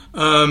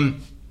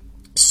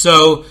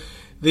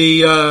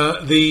 They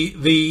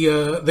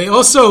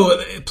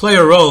also play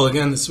a role.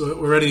 Again, this we're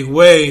already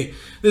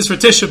this is for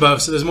Tisha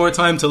B'Av, so there's more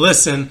time to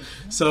listen.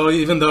 So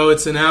even though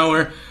it's an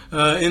hour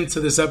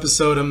into this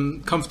episode,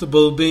 I'm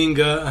comfortable being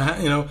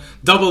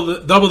double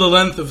the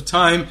length of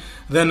time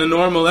than a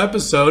normal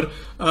episode.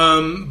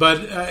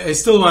 But I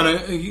still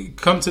want to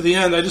come to the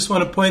end. I just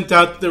want to point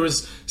out there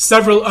was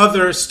several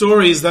other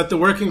stories that the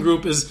working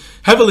group is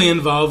heavily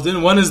involved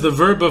in. One is the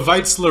Verba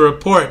Weitzler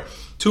report.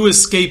 Two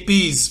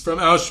escapees from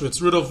Auschwitz,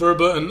 Rudolf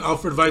Verba and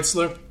Alfred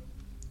Weitzler,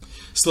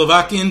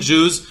 Slovakian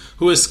Jews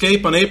who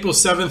escape on April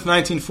 7th,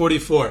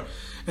 1944.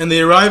 And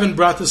they arrive in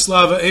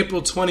Bratislava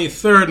April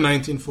 23rd,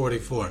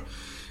 1944.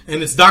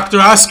 And it's Dr.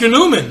 Oscar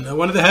Newman,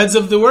 one of the heads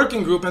of the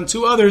working group, and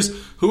two others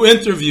who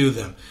interview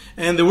them.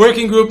 And the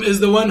working group is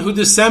the one who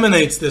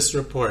disseminates this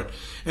report.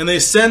 And they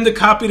send a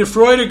copy to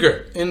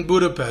Freudiger in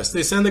Budapest.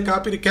 They send a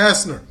copy to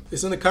Kastner. They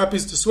send the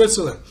copies to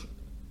Switzerland.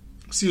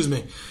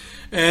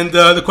 And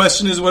the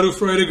question is, what do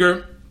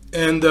Freudiger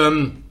and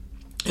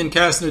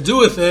Kastner do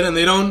with it? And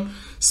they don't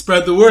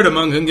spread the word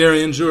among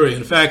Hungarian Jewry.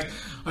 In fact,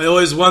 I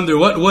always wonder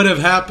what would have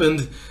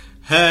happened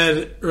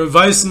had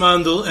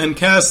Weissmandl and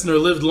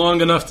Kastner lived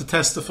long enough to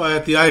testify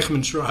at the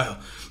Eichmann trial.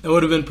 That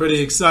would have been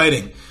pretty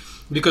exciting.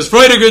 Because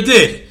Freudiger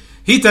did.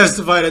 He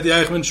testified at the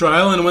Eichmann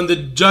trial, and when the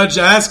judge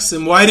asks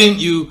him, why didn't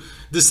you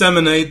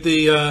disseminate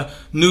the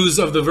news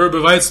of the Verba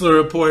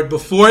Weitzler report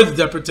before the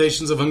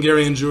deportations of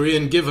Hungarian Jewry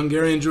and give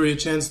Hungarian Jewry a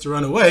chance to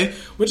run away,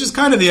 which is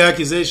kind of the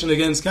accusation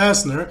against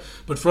Kastner,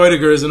 but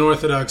Freudiger is an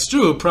Orthodox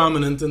Jew, a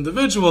prominent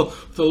individual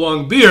with a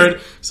long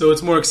beard, so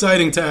it's more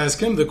exciting to ask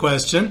him the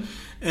question.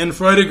 And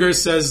Freudiger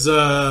says,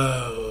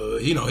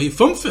 he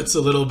fumfits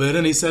a little bit,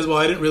 and he says, well,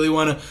 I didn't really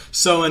want to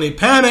sow any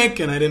panic,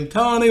 and I didn't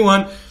tell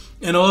anyone.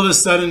 And all of a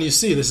sudden, you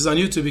see, this is on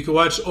YouTube, you can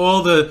watch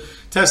all the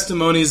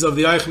testimonies of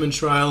the Eichmann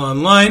trial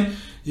online.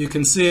 You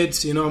can see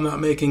it, I'm not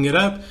making it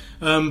up.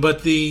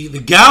 But the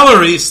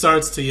gallery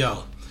starts to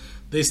yell.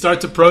 They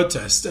start to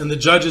protest, and the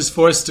justice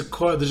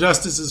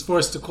is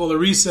forced to call a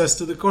recess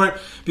to the court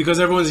because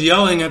everyone's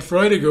yelling at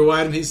Freudiger,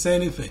 why didn't he say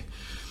anything?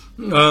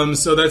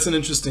 So that's an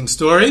interesting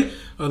story,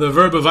 the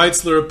Verba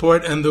Weitzler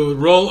report and the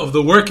role of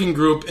the working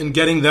group in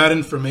getting that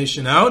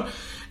information out.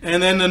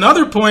 And then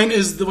another point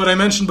is what I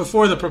mentioned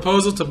before, the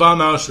proposal to bomb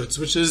Auschwitz,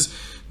 which is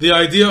the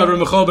idea of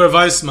Michael Ber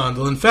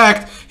Weissmandl. In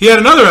fact, he had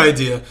another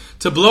idea,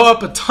 to blow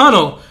up a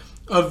tunnel,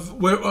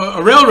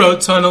 a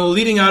railroad tunnel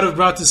leading out of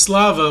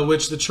Bratislava,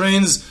 which the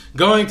trains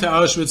going to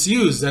Auschwitz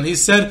used. And he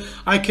said,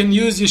 I can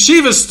use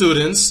yeshiva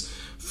students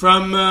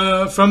from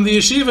the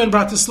yeshiva in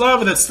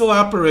Bratislava that's still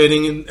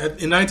operating in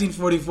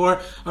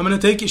 1944. I'm going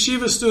to take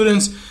yeshiva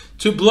students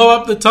to blow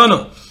up the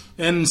tunnel.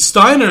 And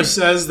Steiner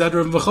says that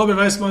Rav Michael Ber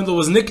Weissmandl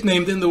was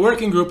nicknamed in the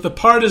working group the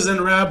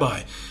partisan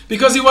rabbi,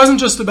 because he wasn't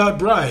just about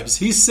bribes.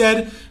 He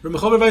said, Rav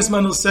Michael Ber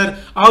Weissmandl said,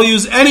 I'll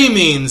use any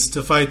means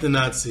to fight the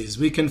Nazis.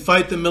 We can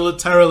fight them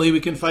militarily, we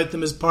can fight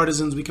them as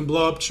partisans, we can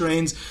blow up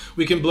trains,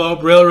 we can blow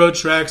up railroad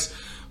tracks,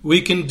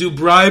 We can do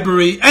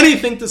bribery,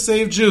 anything to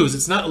save Jews.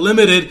 It's not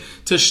limited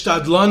to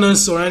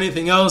shtadlanus or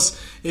anything else.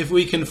 If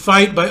we can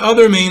fight by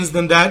other means,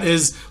 then that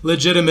is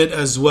legitimate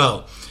as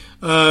well.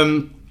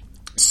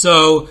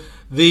 So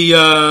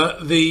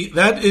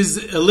that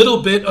is a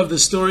little bit of the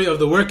story of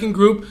the working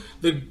group.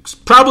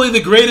 Probably the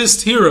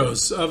greatest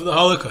heroes of the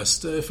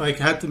Holocaust. If I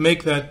had to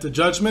make that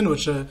judgment,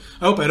 which I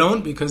hope I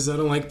don't, because I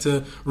don't like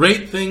to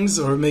rate things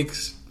or make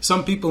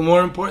some people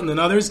more important than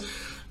others.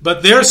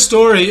 But their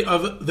story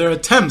of their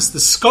attempts, the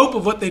scope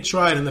of what they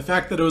tried, and the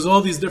fact that it was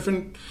all these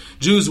different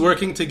Jews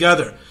working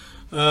together,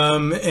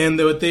 and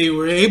what they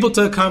were able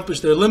to accomplish,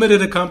 their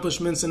limited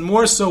accomplishments, and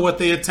more so what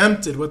they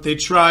attempted, what they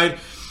tried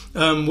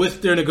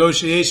with their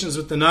negotiations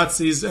with the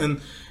Nazis and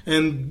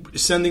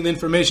sending the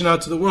information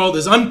out to the world,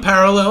 is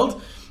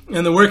unparalleled.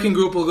 And the working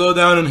group will go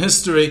down in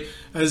history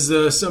as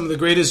some of the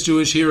greatest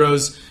Jewish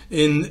heroes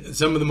in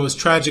some of the most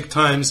tragic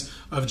times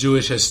of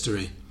Jewish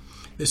history.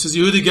 This is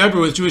Yehuda Geber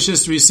with Jewish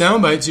History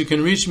Soundbites. You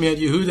can reach me at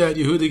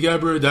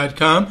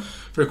yehuda@yehudageber.com.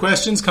 For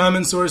questions,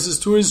 comments, sources,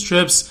 tours,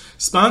 trips,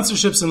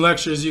 sponsorships, and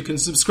lectures, you can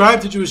subscribe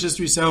to Jewish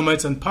History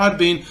Soundbites on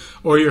Podbean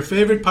or your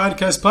favorite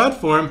podcast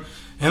platform,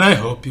 and I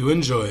hope you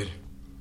enjoyed.